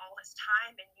about it all this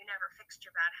time and you never fixed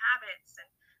your bad habits. And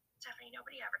Stephanie,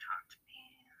 nobody ever talked to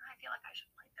me. I feel like I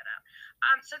should point that out.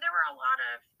 So there were a lot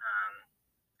of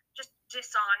just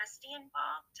dishonesty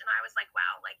involved, and I was like,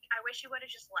 wow, like I wish you would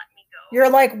have just let me go. You're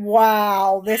like,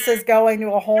 wow, this is going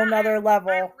to a whole nother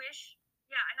level. And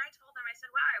I told them, I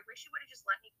said, wow, I wish you would have just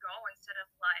let me go instead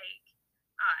of like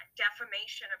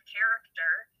defamation of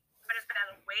character. It would have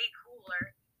been way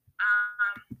cooler.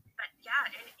 But yeah,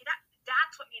 and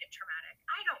that's what made it traumatic.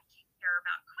 I don't care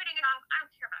about quitting a job. I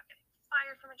don't care about getting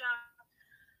fired from a job.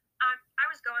 I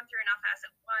was going through enough as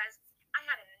it was. I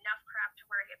had enough crap to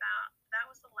worry about. That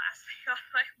was the last thing on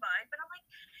my mind. But I'm like,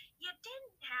 you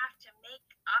didn't have to make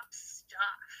up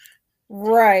stuff.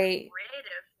 Right. To get rid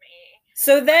of me.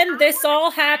 So then this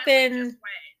all happened.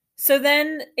 So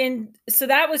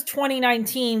that was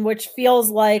 2019, which feels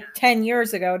like 10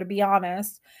 years ago, to be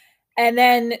honest. And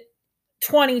then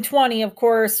 2020, of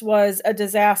course, was a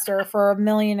disaster for 1.5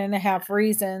 million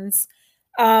reasons.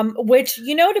 Which,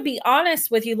 you know, to be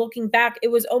honest with you, looking back, it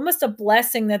was almost a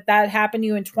blessing that happened to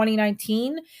you in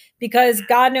 2019, because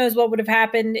God knows what would have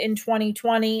happened in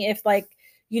 2020 if, like,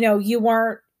 you know, you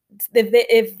weren't,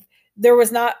 if there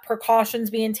was not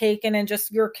precautions being taken and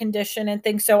just your condition and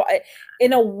things. So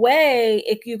in a way,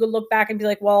 if you could look back and be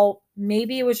like, well,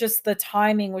 maybe it was just the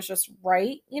timing was just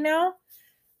right, you know?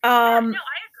 No,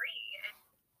 I agree. It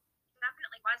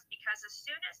definitely was, because as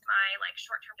soon as my like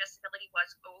short-term disability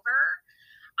was over,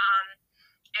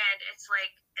 and it's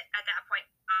like at that point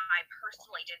I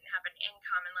personally didn't have an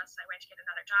income unless I went to get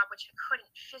another job, which I couldn't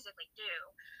physically do,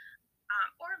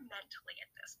 or mentally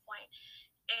at this point.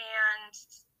 And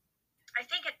I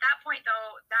think at that point,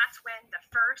 though, that's when the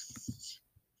first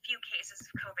few cases of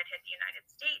COVID hit the United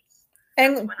States.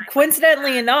 And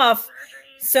coincidentally enough,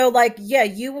 so like, yeah,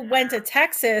 you went to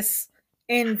Texas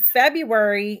in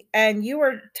February and you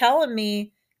were telling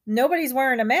me nobody's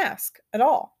wearing a mask at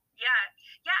all.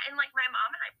 Yeah, and like my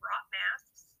mom and I brought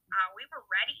masks. We were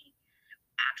ready.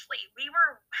 Actually, we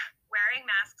were wearing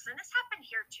masks, and this happened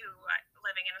here too,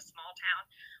 living in a small town,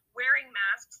 wearing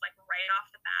masks like right off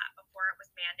the bat before it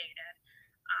was mandated,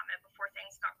 and before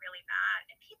things got really bad.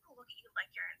 And people look at you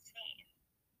like you're insane.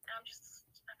 And I'm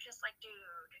just like,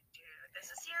 dude, this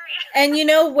is serious. And you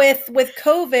know, with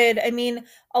COVID, I mean,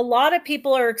 a lot of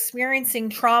people are experiencing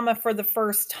trauma for the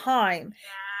first time.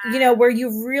 You know, where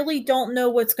you really don't know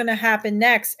what's going to happen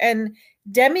next. And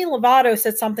Demi Lovato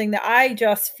said something that I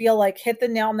just feel like hit the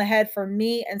nail on the head for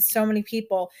me and so many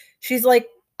people. She's like,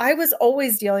 I was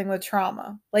always dealing with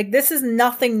trauma. Like, this is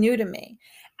nothing new to me.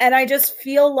 And I just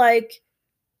feel like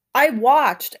I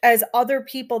watched as other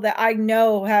people that I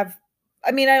know have,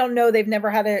 I mean, I don't know, they've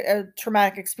never had a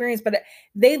traumatic experience, but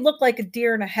they look like a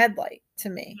deer in a headlight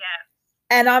to me.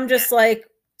 Yeah. And I'm just like,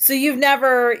 so you've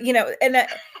never, you know, and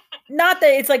not that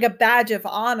it's like a badge of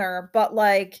honor, but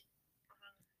like,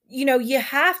 you know, you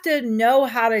have to know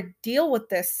how to deal with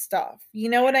this stuff. You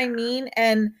know what I mean?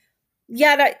 And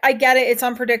yeah, I get it. It's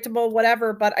unpredictable,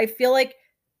 whatever. But I feel like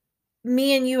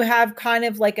me and you have kind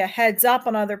of like a heads up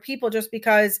on other people just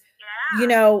because, you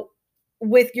know,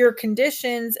 with your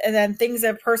conditions and then things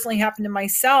that personally happened to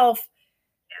myself,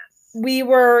 we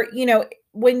were, you know,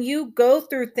 when you go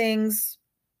through things,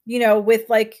 you know, with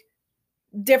like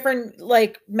different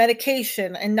like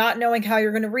medication and not knowing how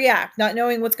you're going to react, not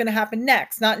knowing what's going to happen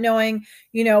next, not knowing,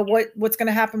 you know, what's going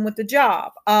to happen with the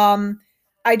job.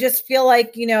 I just feel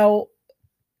like, you know,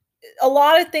 a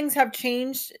lot of things have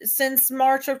changed since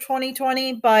March of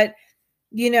 2020, but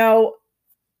you know,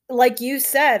 like you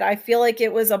said, I feel like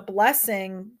it was a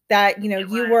blessing that, you know,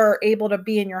 you were able to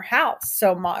be in your house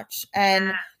so much.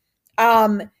 And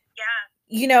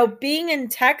you know, being in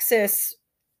Texas,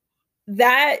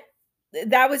 that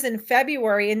was in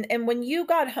February. And when you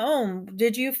got home,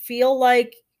 did you feel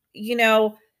like, you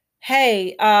know,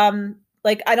 hey,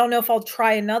 like, I don't know if I'll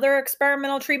try another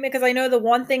experimental treatment? Because I know the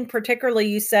one thing particularly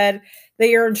you said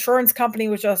that your insurance company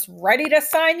was just ready to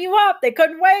sign you up. They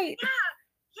couldn't wait.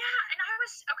 Yeah. And I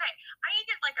was, okay, I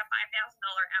needed like a $5,000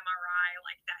 MRI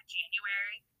like that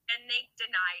January, and they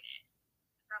denied it.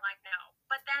 They're like, no.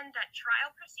 But then that trial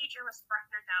procedure was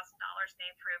 $400,000. They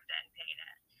approved it and paid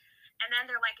it. And then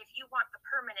they're like, if you want the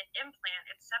permanent implant,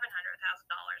 it's $700,000,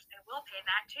 and we'll pay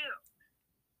that too.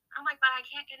 I'm like, but I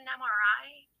can't get an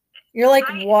MRI. You're like,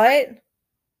 what?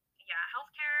 Yeah,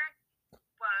 healthcare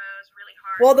was really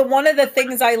hard. Well, one of the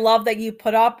things I love that you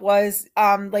put up was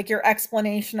like your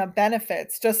explanation of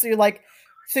benefits, just so you like,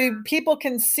 so people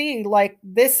can see like,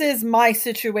 this is my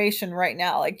situation right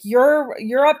now. Like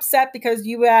you're upset because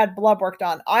you had blood work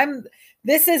done.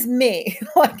 This is me.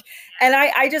 Like, and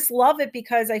I just love it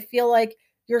because I feel like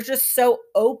you're just so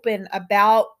open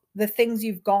about the things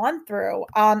you've gone through.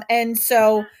 And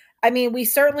so, I mean, we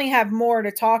certainly have more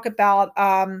to talk about.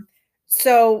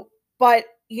 But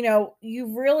you know,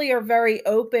 you really are very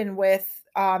open with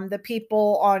the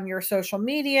people on your social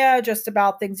media, just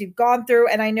about things you've gone through.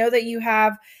 And I know that you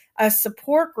have a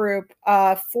support group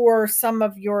for some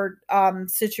of your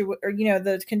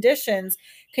the conditions.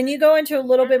 Can you go into a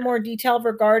little bit more detail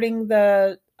regarding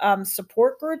the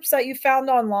support groups that you found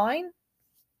online?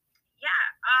 Yeah.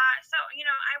 So, you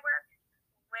know, I work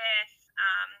with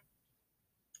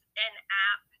an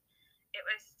app.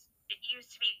 It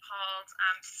used to be called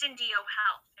Syndio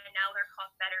Health, and now they're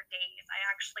called Better Days. I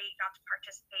actually got to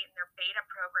participate in their beta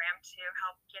program to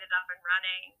help get it up and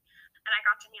running. And I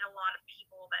got to meet a lot of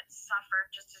people that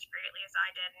suffered just as greatly as I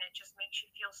did. And it just makes you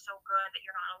feel so good that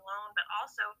you're not alone. But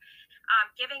also,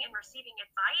 giving and receiving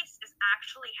advice is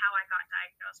actually how I got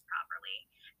diagnosed properly.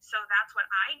 So that's what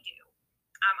I do.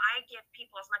 I give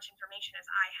people as much information as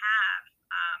I have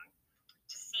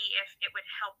to see if it would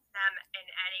help them in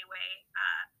any way.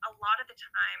 A lot of the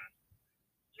time,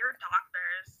 your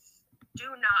doctors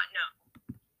do not know.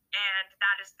 And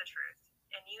that is the truth.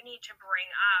 And you need to bring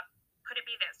up, could it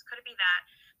be this? Could it be that?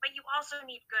 But you also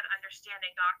need good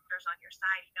understanding doctors on your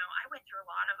side. You know, I went through a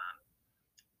lot of them.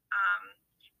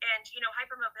 And, you know,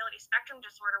 hypermobility spectrum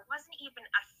disorder wasn't even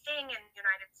a thing in the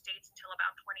United States until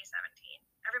about 2017.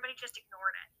 Everybody just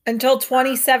ignored it. Until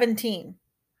 2017.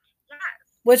 Yes.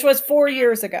 Which was 4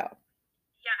 years ago.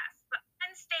 Yes. But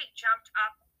Penn State jumped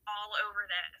up all over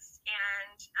this.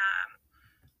 And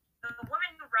the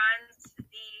woman who runs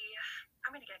I'm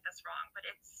going to get this wrong, but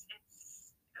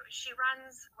she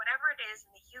runs whatever it is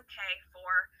in the UK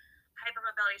for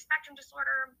hypermobility spectrum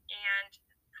disorder and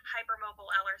hypermobile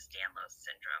Ehlers-Danlos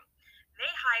syndrome. They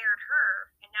hired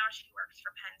her, and now she works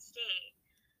for Penn State.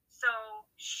 So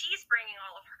she's bringing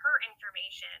all of her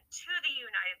information to the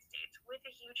United States with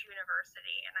a huge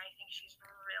university, and I think she's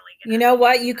really good. You know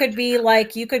what? You could be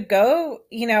like, you could go,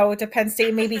 you know, to Penn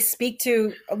State, maybe speak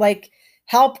to, like,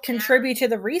 help contribute to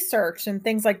the research and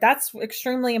things like that's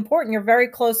extremely important. You're very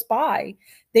close by.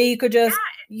 That you could just,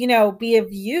 you know, be of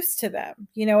use to them.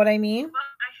 You know what I mean?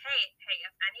 Well, hey,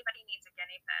 if anybody needs a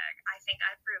guinea pig, I think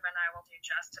I've proven I will do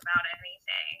just about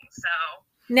anything. So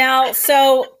Now,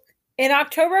 so in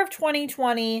October of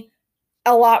 2020,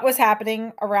 a lot was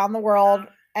happening around the world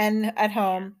and at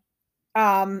home.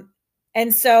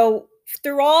 And so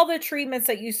through all the treatments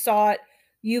that you sought,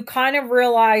 you kind of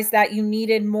realized that you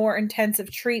needed more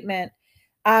intensive treatment.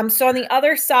 So on the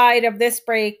other side of this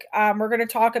break, we're going to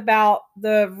talk about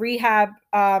the rehab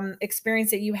experience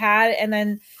that you had, and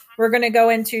then we're going to go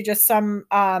into just some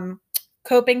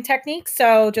coping techniques.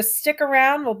 So just stick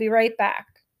around. We'll be right back.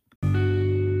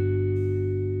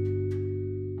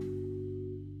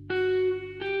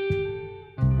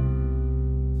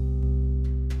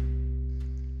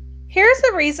 Here's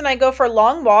the reason I go for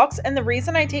long walks and the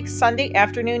reason I take Sunday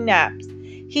afternoon naps.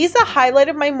 He's the highlight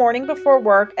of my morning before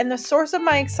work and the source of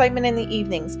my excitement in the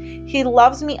evenings. He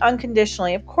loves me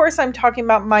unconditionally. Of course, I'm talking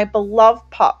about my beloved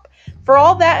pup. For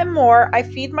all that and more, I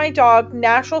feed my dog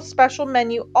natural special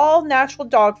menu, all natural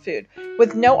dog food.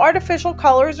 With no artificial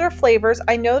colors or flavors,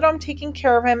 I know that I'm taking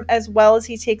care of him as well as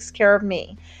he takes care of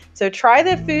me. So try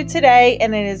the food today,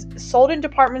 and it is sold in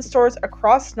department stores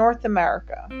across North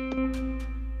America.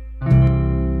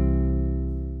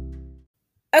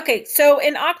 Okay, so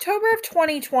in October of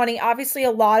 2020, obviously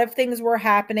a lot of things were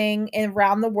happening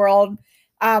around the world.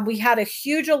 We had a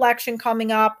huge election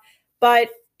coming up, but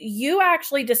you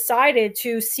actually decided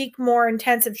to seek more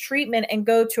intensive treatment and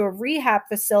go to a rehab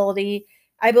facility.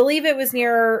 I believe it was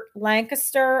near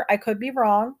Lancaster. I could be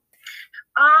wrong.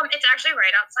 It's actually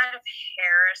right outside of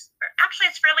Harris. Actually,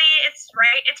 it's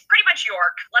pretty much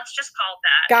York. Let's just call it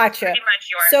that. Gotcha. It's pretty much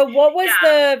York. So what was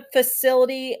the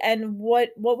facility and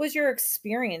what was your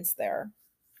experience there?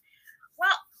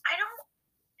 Well,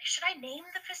 should I name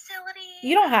the facility?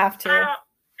 You don't have to.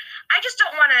 I just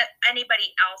don't want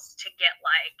anybody else to get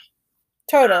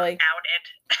totally outed.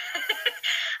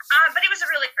 But it was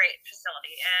a really great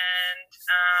facility, and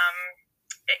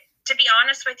to be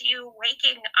honest with you,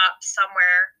 waking up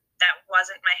somewhere that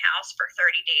wasn't my house for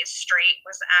 30 days straight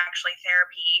was actually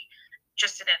therapy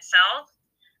just in itself.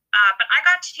 But I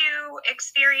got to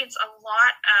experience a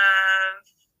lot of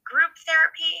group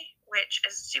therapy, which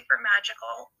is super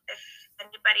magical. If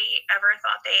anybody ever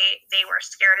thought they were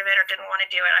scared of it or didn't want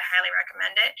to do it, I highly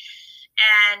recommend it.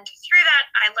 And through that,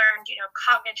 I learned,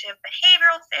 cognitive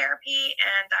behavioral therapy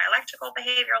and dialectical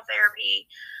behavioral therapy.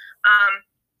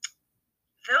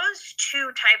 Those two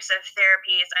types of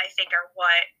therapies, I think, are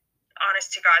what,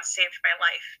 honest to God, saved my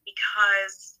life,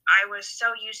 because I was so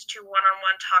used to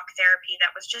one-on-one talk therapy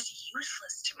that was just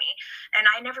useless to me. And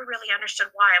I never really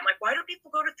understood why. I'm like, why do people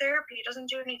go to therapy? It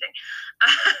doesn't do anything.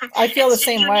 I feel the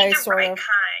same way, sort of.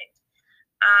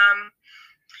 Kind.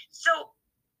 So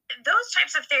those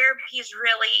types of therapies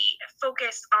really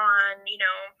focus on,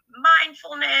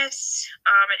 mindfulness.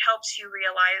 It helps you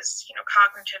realize,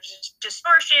 cognitive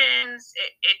distortions.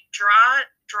 It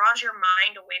draws your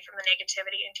mind away from the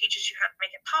negativity and teaches you how to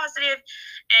make it positive.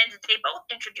 And they both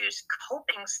introduce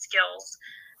coping skills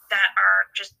that are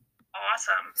just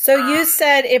awesome. So you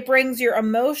said it brings your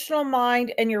emotional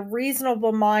mind and your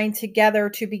reasonable mind together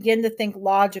to begin to think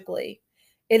logically.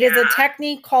 It is a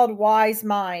technique called Wise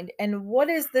Mind. And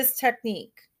what is this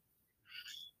technique?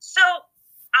 So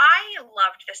I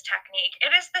loved this technique.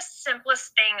 It is the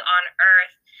simplest thing on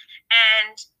earth.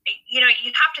 And, you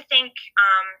have to think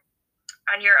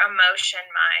on your emotion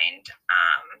mind.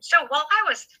 So while I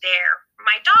was there,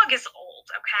 my dog is old,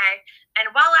 okay?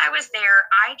 And while I was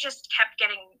there, I just kept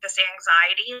getting this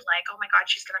anxiety, like, oh my God,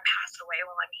 she's going to pass away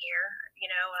while I'm here,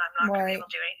 and I'm not going to be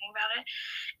able to do anything about it.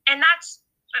 And that's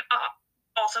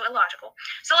also illogical.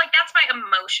 So that's my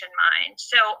emotion mind.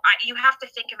 So you have to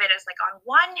think of it as on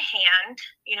one hand,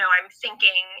 I'm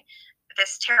thinking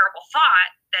this terrible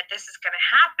thought that this is going to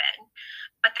happen.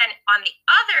 But then on the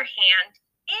other hand,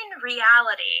 in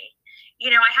reality,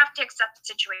 I have to accept the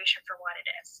situation for what it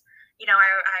is.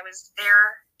 I was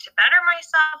there to better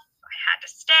myself. I had to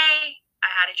stay.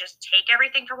 I had to just take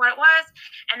everything for what it was.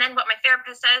 And then what my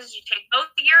therapist says, you take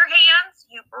both of your hands,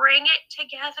 you bring it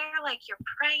together like you're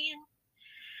praying,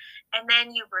 and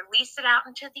then you release it out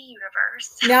into the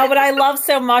universe. Now, what I love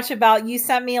so much about you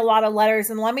sent me a lot of letters,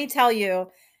 and let me tell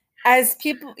you, as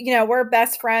people, we're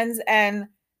best friends, and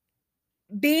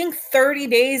being 30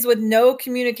 days with no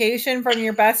communication from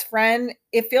your best friend,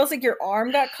 it feels like your arm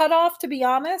got cut off, to be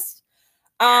honest.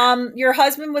 Your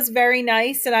husband was very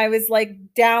nice, and I was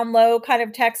down low, kind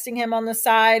of texting him on the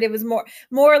side. It was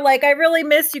more like, I really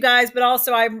miss you guys, but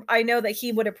also I know that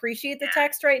he would appreciate the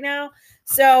text right now.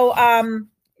 So,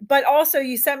 but also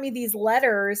you sent me these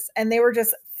letters and they were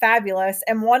just fabulous.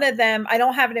 And one of them, I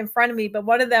don't have it in front of me, but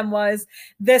one of them was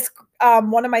this,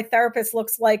 one of my therapists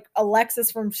looks like Alexis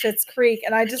from Schitt's Creek.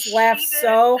 And I just laughed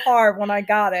so hard when I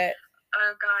got it.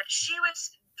 Oh God, she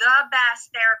was the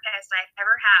best therapist I've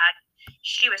ever had.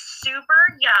 She was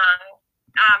super young.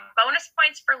 Bonus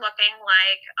points for looking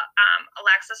like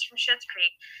Alexis from Schitt's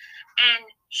Creek. And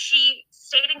she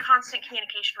stayed in constant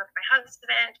communication with my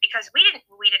husband because we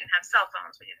didn't have cell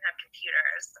phones, we didn't have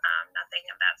computers, nothing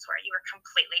of that sort. You were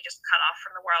completely just cut off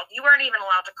from the world. You weren't even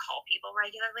allowed to call people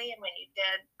regularly, and when you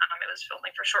did, it was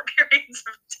only for short periods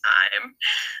of time.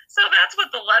 So that's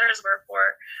what the letters were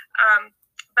for.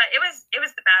 But it was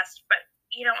the best. But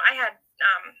you know, I had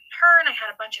her, and I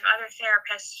had a bunch of other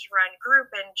therapists run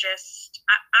group, and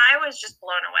I was just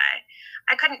blown away.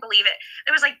 I couldn't believe it.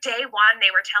 It was like day one, they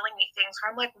were telling me things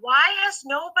where I'm like, why has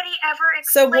nobody ever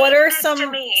explained this to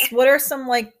me? What are some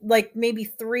like maybe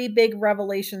 3 big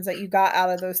revelations that you got out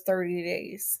of those 30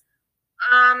 days?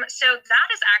 So that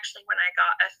is actually when I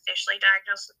got officially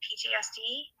diagnosed with PTSD,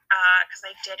 because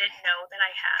I didn't know that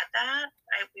I had that.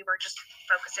 We were just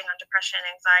focusing on depression,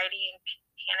 anxiety, and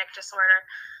panic disorder.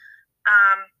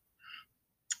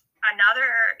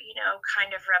 Another, you know,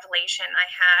 kind of revelation I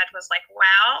had was like,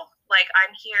 wow, like I'm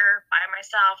here by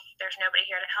myself. There's nobody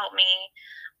here to help me.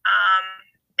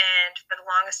 And for the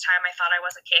longest time, I thought I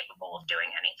wasn't capable of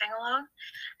doing anything alone.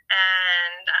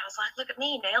 And I was like, look at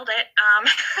me, nailed it.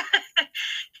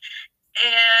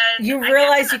 And you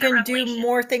realize you can do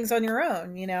more things on your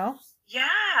own, you know?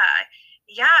 Yeah.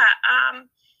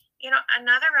 You know,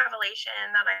 another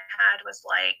revelation that I had was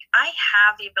like, I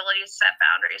have the ability to set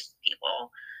boundaries with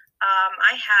people.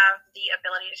 I have the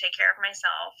ability to take care of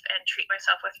myself and treat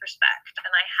myself with respect. And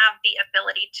I have the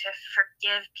ability to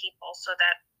forgive people so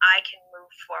that I can move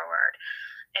forward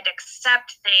and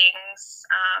accept things.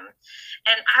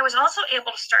 And I was also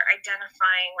able to start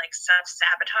identifying like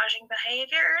self-sabotaging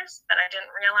behaviors that I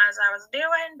didn't realize I was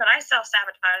doing, but I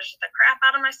self-sabotage the crap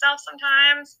out of myself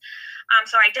sometimes.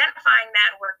 So identifying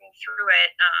that and working through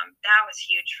it, that was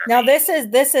huge for me. Now this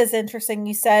is interesting.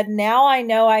 You said, now I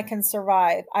know I can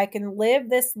survive. I can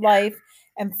live this life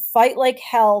and fight like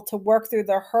hell to work through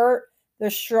the hurt,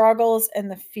 the struggles, and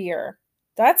the fear.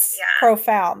 That's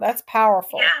profound. That's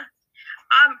powerful. Yeah.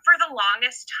 For the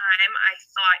longest time, I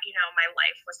thought, you know, my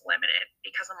life was limited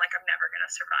because I'm like, I'm never going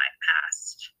to survive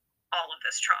past all of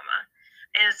this trauma.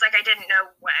 And it's like, I didn't know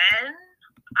when,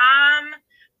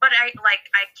 but I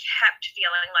kept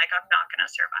feeling like I'm not going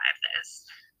to survive this.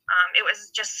 It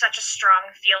was just such a strong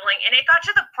feeling. And it got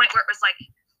to the point where it was like,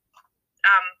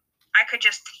 I could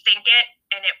just think it,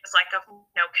 and it was like of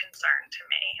no concern to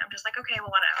me. I'm just like, okay,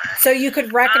 well, whatever. So you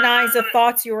could recognize the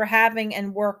thoughts you were having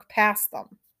and work past them.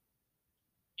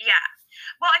 Yeah.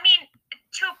 Well, I mean,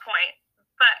 to a point,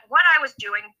 but what I was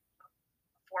doing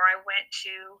before I went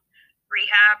to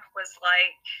rehab was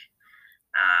like,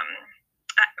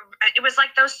 it was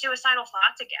like those suicidal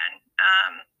thoughts again.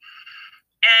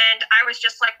 And I was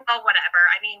just like, well, whatever.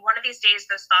 I mean, one of these days,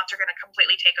 those thoughts are going to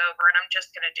completely take over, and I'm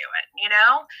just going to do it, you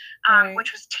know,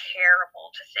 which was terrible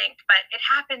to think. But it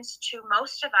happens to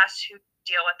most of us who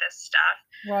deal with this stuff.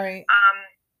 Right.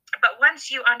 But once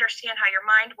you understand how your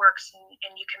mind works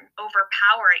and you can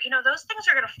overpower it, you know, those things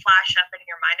are going to flash up in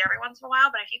your mind every once in a while.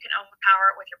 But if you can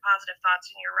overpower it with your positive thoughts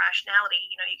and your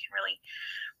rationality, you know, you can really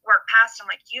work past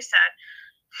them, like you said.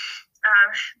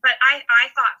 But I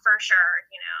thought for sure,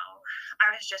 you know,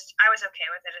 I was okay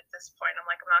with it at this point. I'm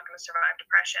like, I'm not going to survive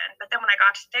depression. But then when I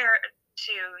got to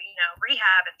you know,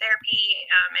 rehab and therapy,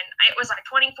 and it was like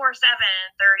 24/7, 30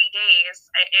 days,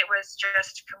 it was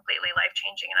just completely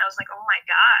life-changing. And I was like, oh my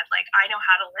God, like I know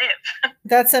how to live.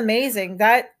 That's amazing.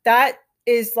 That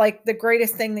is like the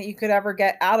greatest thing that you could ever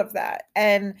get out of that.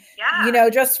 And, you know,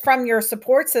 just from your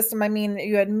support system, I mean,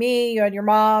 you had me, you had your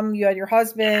mom, you had your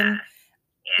husband,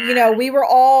 you know,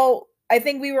 I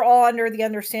think we were all under the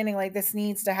understanding like this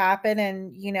needs to happen.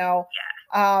 And, you know,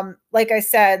 like I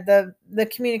said, the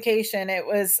communication, it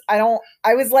was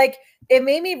like, it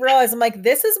made me realize, I'm like,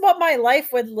 this is what my life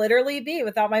would literally be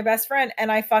without my best friend.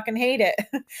 And I fucking hate it.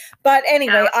 But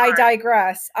anyway, I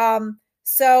digress.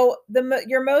 So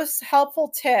your most helpful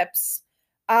tips,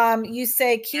 you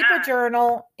say, keep a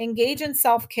journal, engage in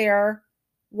self-care,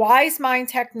 wise mind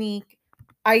technique,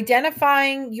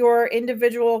 identifying your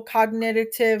individual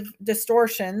cognitive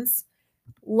distortions,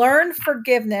 learn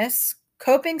forgiveness,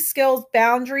 coping skills,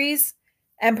 boundaries,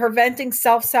 and preventing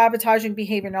self-sabotaging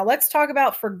behavior. Now let's talk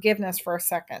about forgiveness for a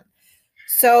second.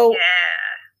 So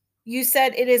you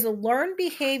said it is a learned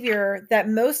behavior that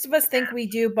most of us think we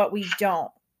do, but we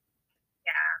don't.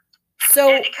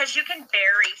 So because you can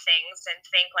bury things and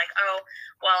think like, oh,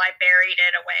 well, I buried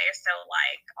it away, so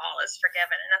like all is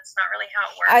forgiven, and that's not really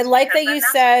how it works. I like that you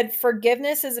said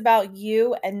forgiveness is about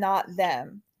you and not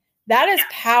them. That is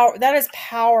power. That is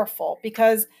powerful,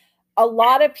 because a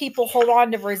lot of people hold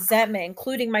on to resentment,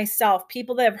 including myself,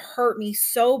 people that have hurt me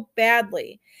so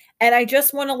badly. And I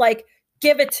just want to like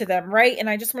give it to them, right? And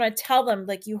I just want to tell them,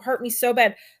 like, you hurt me so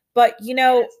bad. But, you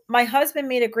know, my husband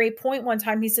made a great point one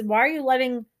time. He said, why are you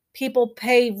letting people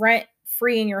pay rent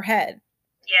free in your head?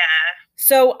 Yeah.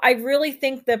 So I really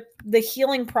think that the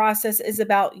healing process is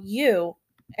about you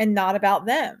and not about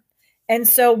them. And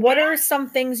so what are some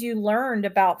things you learned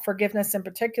about forgiveness in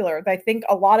particular that I think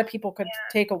a lot of people could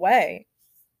take away?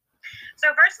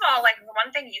 So first of all, like the one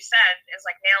thing you said is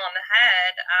like nail on the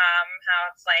head.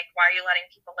 How it's like, why are you letting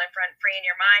people live rent free in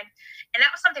your mind? And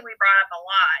that was something we brought up a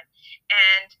lot,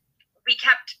 and we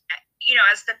kept, you know,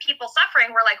 as the people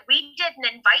suffering, we're like, we didn't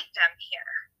invite them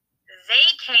here. They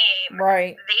came.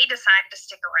 Right. They decided to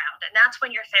stick around, and that's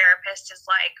when your therapist is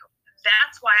like,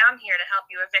 that's why I'm here to help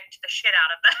you evict the shit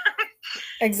out of them.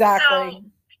 Exactly. So,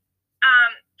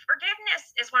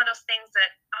 forgiveness is one of those things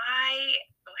that I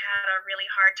had a really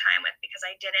hard time with because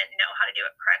I didn't know how to do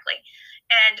it correctly.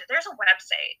 And there's a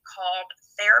website called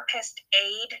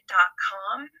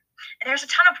therapistaid.com, and there's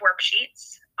a ton of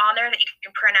worksheets on there that you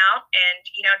can print out and,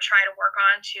 you know, try to work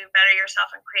on to better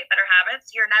yourself and create better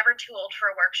habits. You're never too old for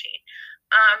a worksheet.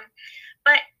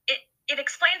 But it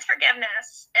explains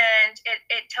forgiveness, and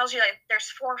it tells you like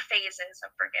there's 4 phases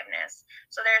of forgiveness.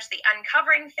 So there's the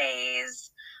uncovering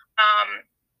phase.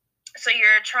 So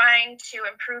you're trying to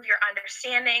improve your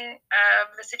understanding of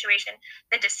the situation.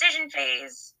 The decision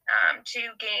phase,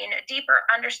 to gain a deeper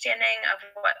understanding of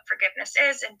what forgiveness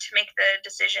is and to make the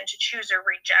decision to choose or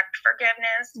reject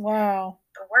forgiveness. Wow.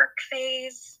 The work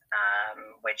phase,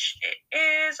 which it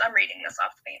is, I'm reading this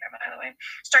off the paper, by the way.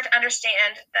 Start to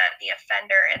understand that the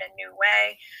offender in a new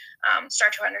way.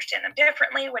 Start to understand them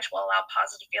differently, which will allow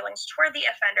positive feelings toward the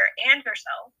offender and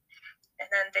yourself. And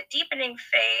then the deepening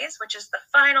phase, which is the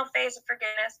final phase of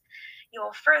forgiveness, you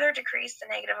will further decrease the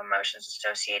negative emotions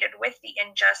associated with the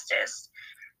injustice.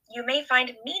 You may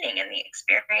find meaning in the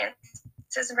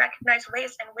experiences and recognize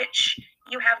ways in which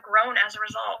you have grown as a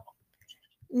result.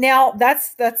 Now,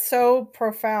 that's so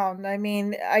profound. I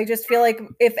mean, I just feel like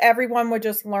if everyone would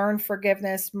just learn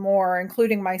forgiveness more,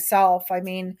 including myself, I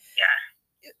mean,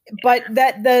 but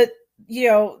that you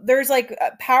know, there's like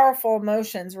powerful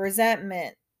emotions,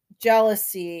 resentment,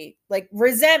 jealousy. Like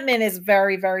resentment is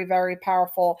very, very, very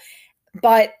powerful.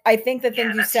 But I think the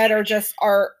things you said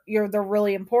they're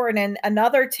really important. And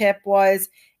another tip was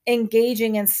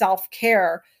engaging in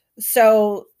self-care.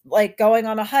 So like going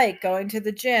on a hike, going to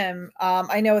the gym.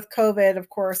 I know with COVID, of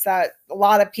course, that a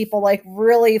lot of people like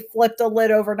really flipped a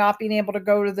lid over not being able to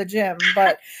go to the gym,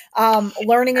 but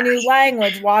learning a new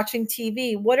language, watching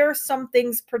TV. What are some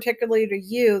things particularly to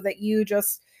you that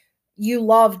you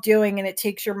love doing and it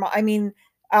takes your mind? I mean,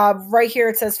 right here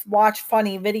it says watch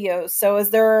funny videos. So is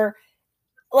there,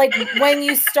 like, when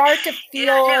you start to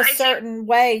feel a certain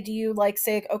way, do you like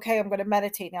say, okay, I'm going to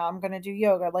meditate now, I'm going to do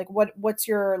yoga? Like what's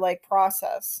your like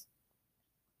process?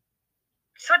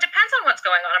 So it depends on what's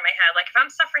going on in my head. Like if I'm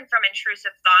suffering from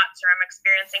intrusive thoughts or I'm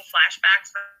experiencing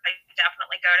flashbacks, I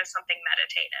definitely go to something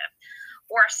meditative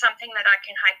or something that I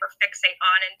can hyperfixate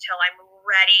on until I'm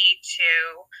ready to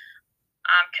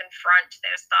confront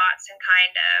those thoughts and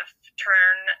kind of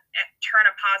turn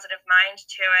a positive mind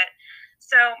to it.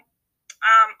 So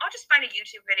I'll just find a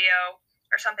YouTube video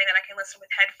or something that I can listen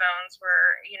with headphones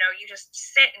where, you know, you just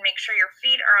sit and make sure your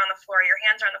feet are on the floor, your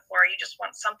hands are on the floor. You just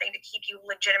want something to keep you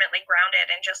legitimately grounded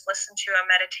and just listen to a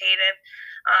meditative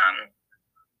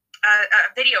a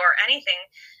video or anything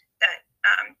that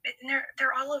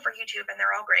they're all over YouTube and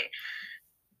they're all great.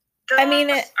 Those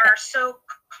are so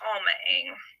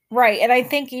calming. Right. And I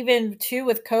think even too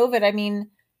with COVID, I mean,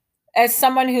 as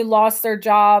someone who lost their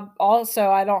job also,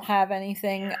 I don't have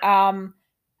anything.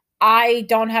 I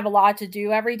don't have a lot to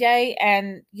do every day.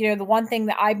 And, you know, the one thing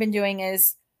that I've been doing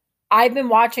is I've been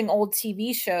watching old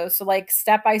TV shows. So like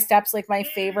Step by Step's like my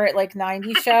favorite like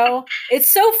 90s show. It's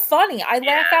so funny. I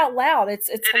laugh out loud. It's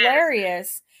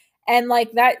hilarious. And like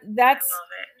that's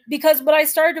because what I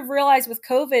started to realize with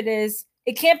COVID is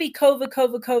it can't be COVID,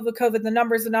 the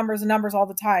numbers all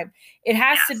the time. It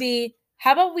has to be,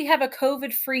 how about we have a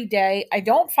COVID-free day? I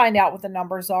don't find out what the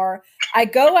numbers are. I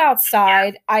go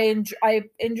outside. I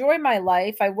enjoy my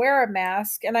life. I wear a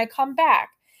mask and I come back.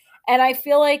 And I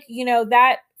feel like, you know,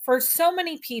 that for so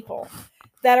many people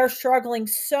that are struggling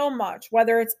so much,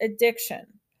 whether it's addiction,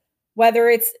 whether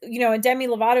it's, you know, in Demi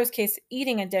Lovato's case,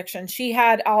 eating addiction, she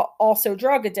had also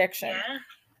drug addiction. Yeah.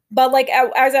 But like,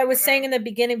 as I was saying in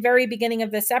the very beginning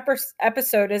of this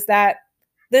episode, is that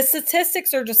the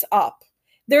statistics are just up.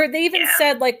 They even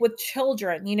said like with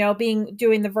children, you know,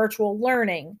 doing the virtual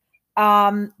learning,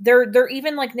 they're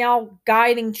even like now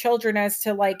guiding children as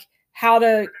to like how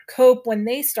to cope when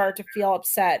they start to feel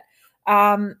upset.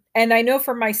 And I know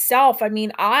for myself, I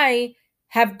mean, I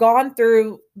have gone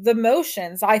through the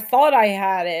motions. I thought I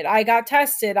had it. I got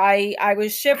tested. I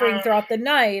was shivering throughout the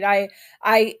night.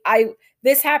 I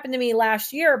this happened to me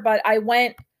last year, but I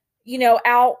went,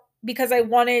 out because I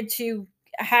wanted to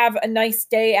have a nice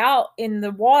day out in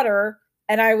the water,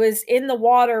 and I was in the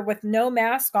water with no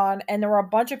mask on, and there were a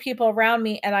bunch of people around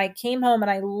me, and I came home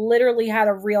and I literally had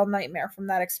a real nightmare from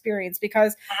that experience,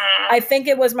 because I think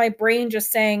it was my brain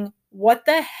just saying, what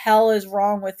the hell is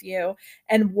wrong with you,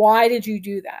 and why did you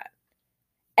do that?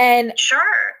 And Sure.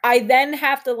 I then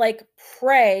have to like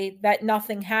pray that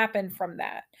nothing happened from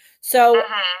that. So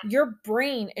your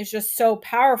brain is just so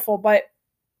powerful, but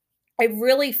I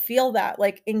really feel that,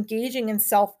 like, engaging in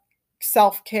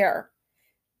self-care,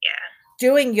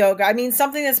 doing yoga. I mean,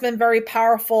 something that's been very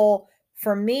powerful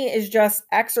for me is just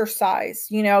exercise,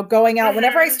 going out.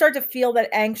 Whenever I start to feel that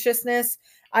anxiousness,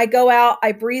 I go out,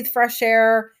 I breathe fresh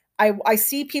air. I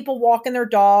see people walking their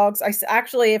dogs. I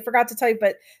forgot to tell you,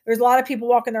 but there's a lot of people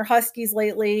walking their huskies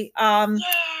lately.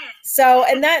 So,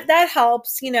 and that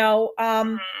helps,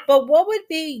 but what would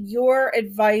be your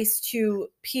advice to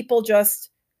people just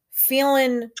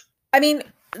feeling, I mean,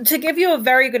 to give you a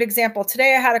very good example,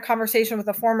 today I had a conversation with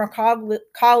a former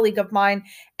colleague of mine,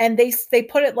 and they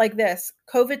put it like this: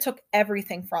 COVID took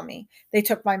everything from me. They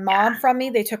took my mom from me.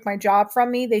 They took my job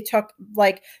from me. They took,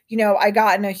 like, I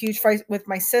got in a huge fight with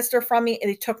my sister from me.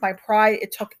 It took my pride.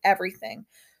 It took everything.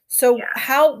 So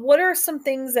what are some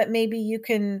things that maybe you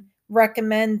can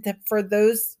recommend for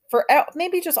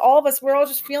maybe just all of us? We're all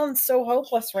just feeling so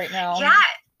hopeless right now. Yeah.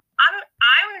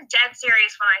 I'm dead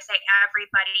serious when I say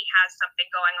everybody has something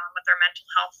going on with their mental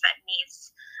health that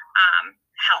needs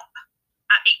help.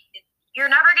 You're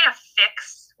never going to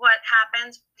fix what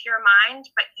happens with your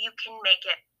mind, but you can make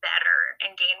it better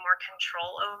and gain more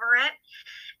control over it.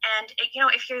 And if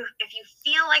you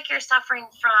feel like you're suffering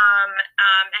from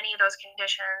any of those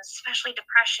conditions, especially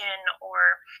depression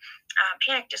or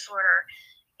panic disorder,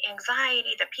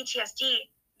 anxiety, the PTSD,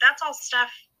 that's all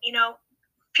stuff,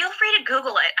 feel free to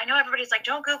Google it. I know everybody's like,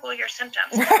 don't Google your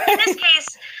symptoms. In this case,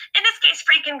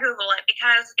 freaking Google it,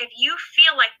 because if you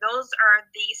feel like those are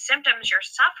the symptoms you're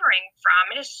suffering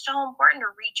from, it is so important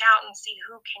to reach out and see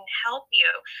who can help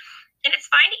you. And it's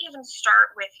fine to even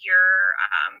start with your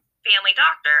family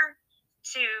doctor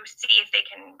to see if they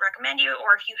can recommend you,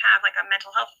 or if you have like a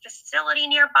mental health facility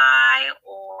nearby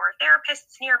or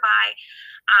therapists nearby.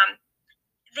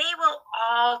 They will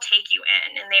all take you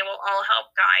in, and they will all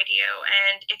help guide you.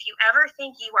 And if you ever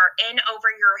think you are in over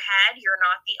your head, you're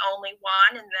not the only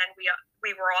one. And then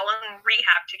we were all in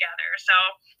rehab together. So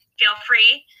feel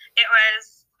free. It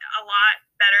was a lot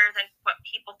better than what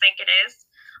people think it is.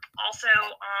 Also,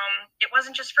 it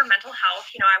wasn't just for mental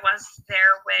health. I was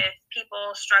there with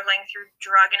people struggling through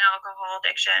drug and alcohol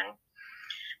addiction.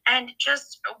 And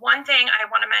just one thing I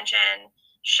want to mention,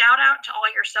 shout out to all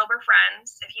your sober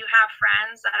friends. If you have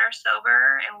friends that are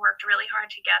sober and worked really hard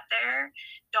to get there,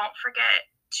 don't forget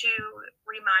to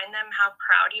remind them how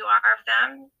proud you are of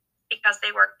them, because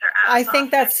they worked their ass off. I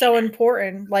think that's so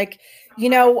important. Like,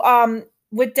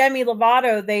 with Demi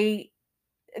Lovato,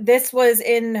 this was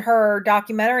in her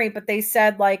documentary, but they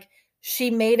said, like, she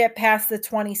made it past the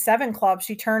 27 club.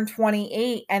 She turned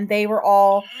 28, and they were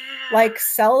all like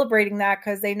celebrating that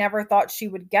because they never thought she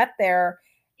would get there.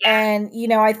 And,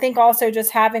 I think also just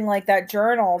having like that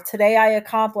journal, today I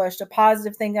accomplished, a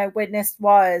positive thing I witnessed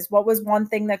what was one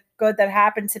thing that good that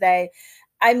happened today.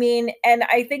 I mean, and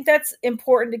I think that's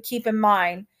important to keep in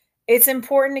mind. It's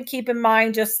important to keep in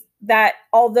mind just that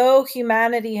although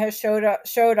humanity has showed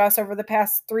us over the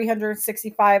past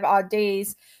 365 odd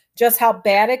days just how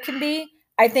bad it can be,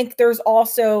 I think there's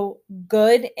also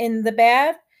good in the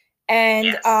bad.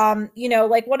 And,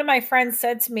 like one of my friends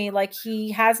said to me, like, he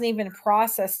hasn't even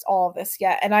processed all of this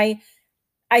yet. And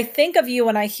I think of you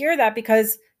when I hear that,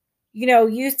 because,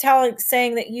 you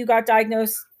saying that you got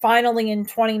diagnosed finally in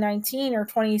 2019 or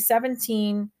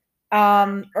 2017,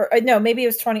 or no, maybe it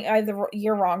was 20, either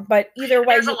year wrong, but either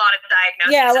way. There's a lot of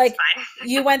diagnoses. Yeah, like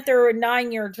you went through a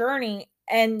 9-year journey,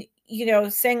 and,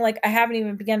 saying like, I haven't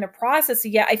even begun to process it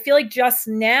yet. I feel like just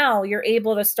now you're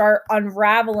able to start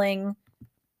unraveling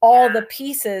all the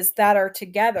pieces that are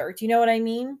together. Do you know what I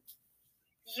mean?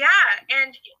 Yeah.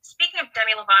 And speaking of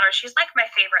Demi Lovato, she's like my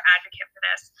favorite advocate for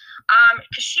this.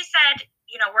 Because she said,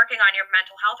 working on your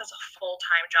mental health is a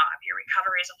full-time job. Your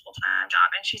recovery is a full-time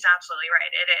job. And she's absolutely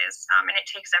right. It is. And it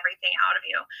takes everything out of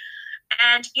you.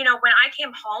 And, when I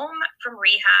came home from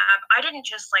rehab, I didn't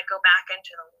just like go back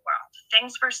into the world.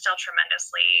 Things were still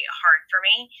tremendously hard for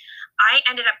me. I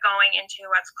ended up going into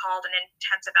what's called an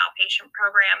intensive outpatient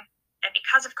program. And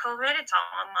because of COVID, it's all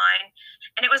online.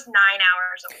 And it was 9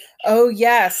 hours a week. Oh,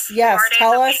 yes. 4 days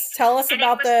Tell a us, week. tell us And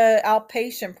about the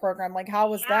outpatient program. Like, how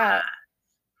was that?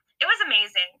 It was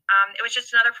amazing. It was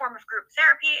just another form of group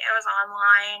therapy. It was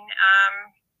online.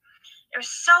 It was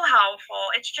so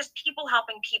helpful. It's just people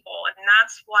helping people. And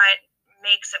that's what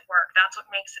makes it work. That's what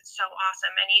makes it so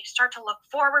awesome. And you start to look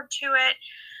forward to it.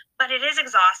 But it is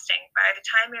exhausting. By the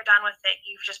time you're done with it,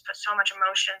 you've just put so much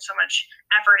emotion, so much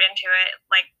effort into it.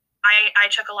 Like, I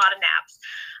took a lot of naps.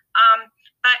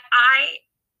 But I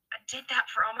did that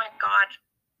for, oh my God,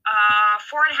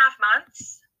 4.5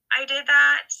 months. I did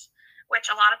that,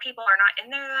 which a lot of people are not in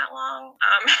there that long.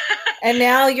 And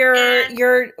now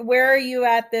you're where are you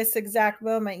at this exact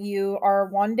moment? You are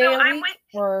 1 day a week?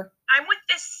 I'm with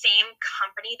this same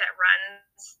company that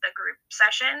runs the group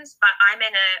sessions, but I'm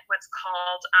in what's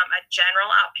called a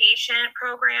general outpatient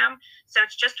program. So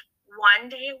it's just 1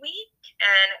 day a week,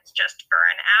 and it's just for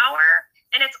an hour.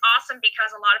 And it's awesome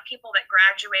because a lot of people that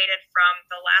graduated from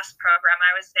the last program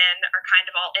I was in are kind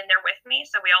of all in there with me,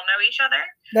 so we all know each other.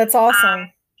 That's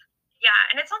awesome. Yeah,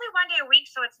 and it's only 1 day a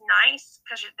week, so it's nice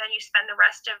because then you spend the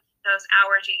rest of those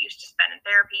hours you used to spend in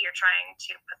therapy, you're trying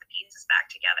to put the pieces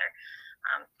back together.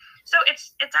 So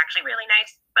it's actually really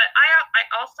nice. But I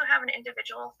also have an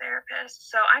individual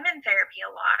therapist, so I'm in therapy a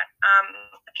lot.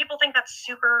 People think that's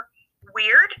super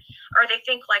weird, or they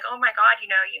think like, oh my God, you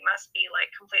must be like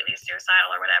completely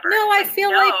suicidal or whatever. No, I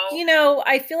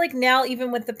feel like now, even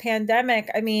with the pandemic,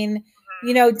 I mean,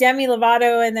 Demi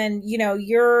Lovato, and then,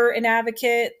 you're an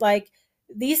advocate, like,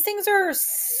 these things are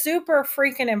super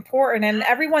freaking important, and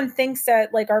everyone thinks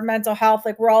that, like, our mental health,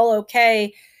 like, we're all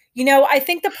okay. I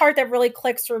think the part that really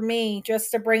clicks for me,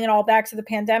 just to bring it all back to the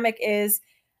pandemic, is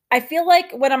I feel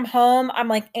like when I'm home, I'm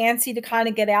like antsy to kind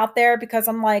of get out there because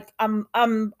I'm like,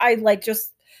 I like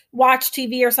just watch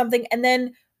TV or something. And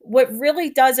then what really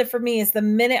does it for me is the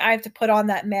minute I have to put on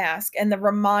that mask and the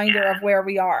reminder of where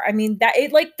we are. I mean, that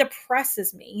it like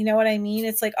depresses me. You know what I mean?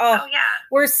 It's like, oh yeah,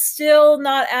 we're still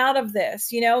not out of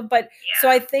this, but so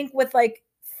I think with like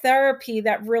therapy,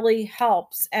 that really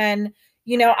helps. And,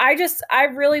 I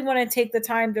really want to take the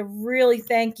time to really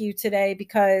thank you today,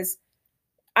 because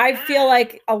I feel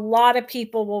like a lot of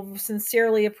people will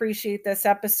sincerely appreciate this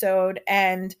episode,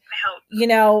 and,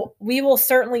 we will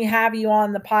certainly have you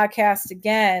on the podcast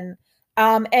again.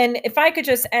 And if I could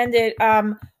just end it,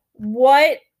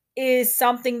 what is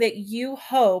something that you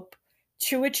hope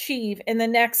to achieve in the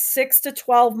next 6 to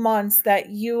 12 months that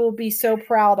you will be so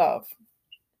proud of?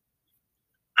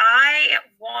 I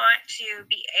want to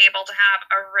be able to have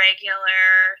a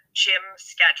regular gym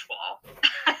schedule.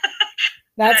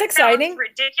 That's exciting. Sounds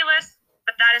ridiculous,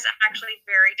 but that is actually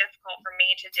very difficult for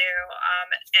me to do.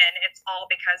 And it's all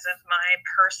because of my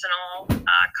personal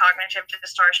cognitive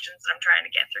distortions that I'm trying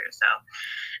to get through. So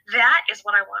that is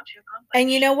what I want to accomplish. And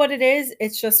you know what it is?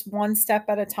 It's just one step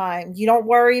at a time. You don't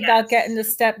worry about getting to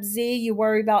step Z. You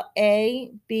worry about A,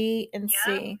 B, and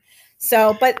C.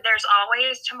 So, but there's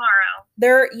always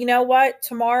tomorrow. You know what?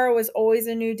 Tomorrow is always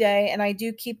a new day. And I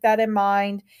do keep that in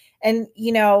mind. And,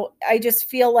 I just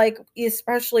feel like,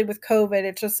 especially with COVID,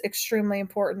 it's just extremely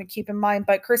important to keep in mind.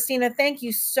 But Christina, thank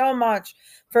you so much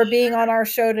for being on our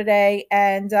show today.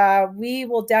 And we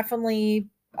will definitely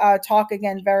talk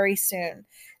again very soon.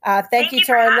 Thank you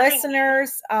to our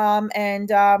listeners. And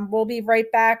we'll be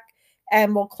right back,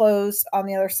 and we'll close on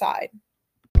the other side.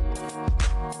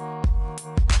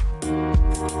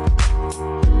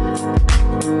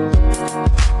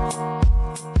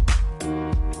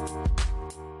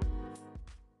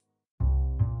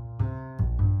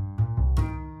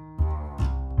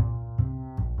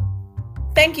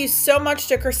 Thank you so much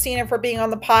to Christina for being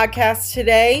on the podcast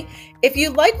today. If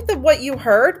you liked what you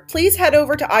heard, please head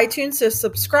over to iTunes to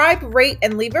subscribe, rate,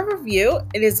 and leave a review.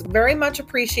 It is very much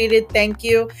appreciated. Thank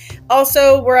you.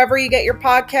 Also, wherever you get your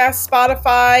podcasts,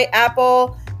 Spotify,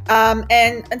 Apple,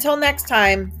 and until next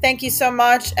time, thank you so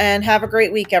much, and have a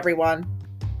great week, everyone.